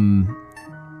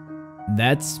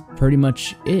 that's pretty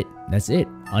much it. That's it.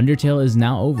 Undertale is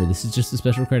now over. This is just the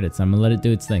special credits. I'm gonna let it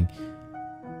do its thing.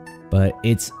 But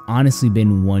it's honestly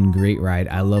been one great ride.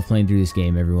 I love playing through this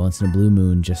game every once in a blue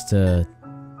moon just to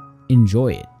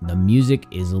enjoy it. The music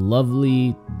is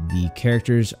lovely. The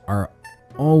characters are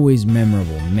always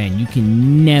memorable. Man, you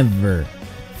can never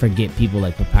forget people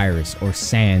like Papyrus or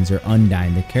Sans or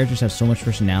Undyne. The characters have so much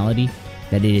personality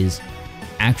that it is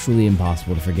actually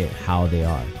impossible to forget how they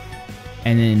are.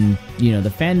 And then, the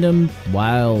fandom,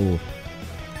 while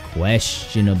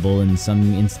questionable in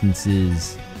some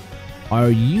instances, are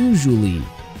usually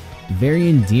very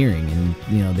endearing. And,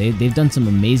 they've done some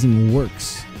amazing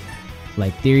works.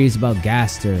 Like theories about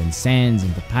Gaster and Sans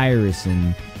and Papyrus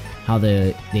and how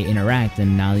they interact,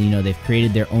 and now they've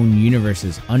created their own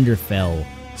universes. Underfell,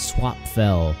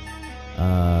 Swapfell,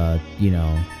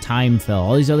 Timefell,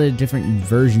 all these other different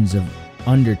versions of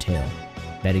Undertale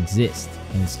that exist,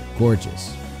 and it's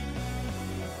gorgeous.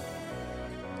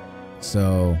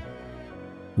 So,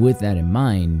 with that in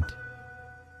mind,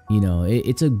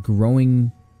 it's a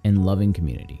growing and loving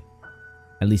community,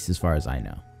 at least as far as I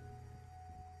know.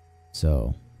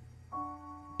 So,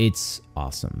 it's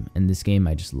awesome. And this game,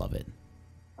 I just love it.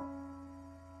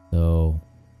 So,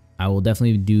 I will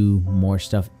definitely do more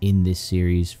stuff in this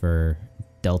series for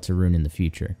Deltarune in the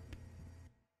future.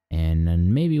 And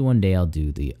then maybe one day I'll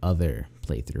do the other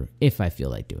playthrough, if I feel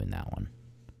like doing that one.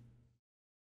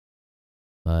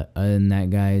 But other than that,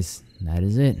 guys, that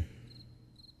is it.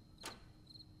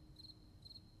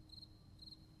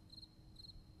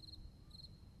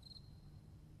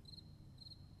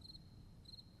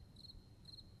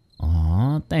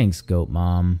 Aw, thanks, Goat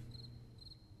Mom.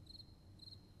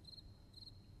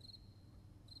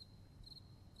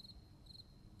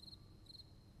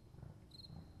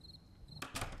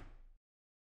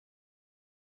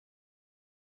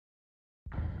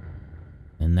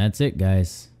 And that's it,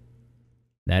 guys.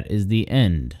 That is the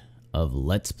end of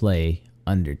Let's Play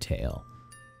Undertale.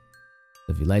 So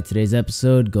if you liked today's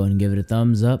episode, go ahead and give it a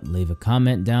thumbs up, leave a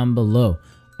comment down below.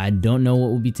 I don't know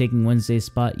what will be taking Wednesday's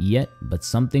spot yet, but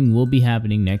something will be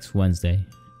happening next Wednesday.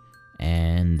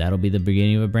 And that'll be the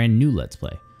beginning of a brand new Let's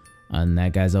Play. Other than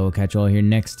that, guys, I will catch you all here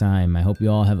next time. I hope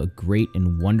you all have a great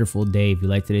and wonderful day. If you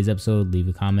liked today's episode, leave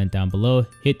a comment down below,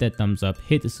 hit that thumbs up,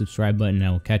 hit the subscribe button, and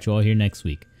I will catch you all here next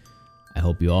week. I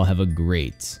hope you all have a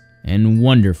great and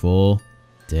wonderful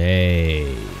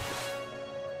day.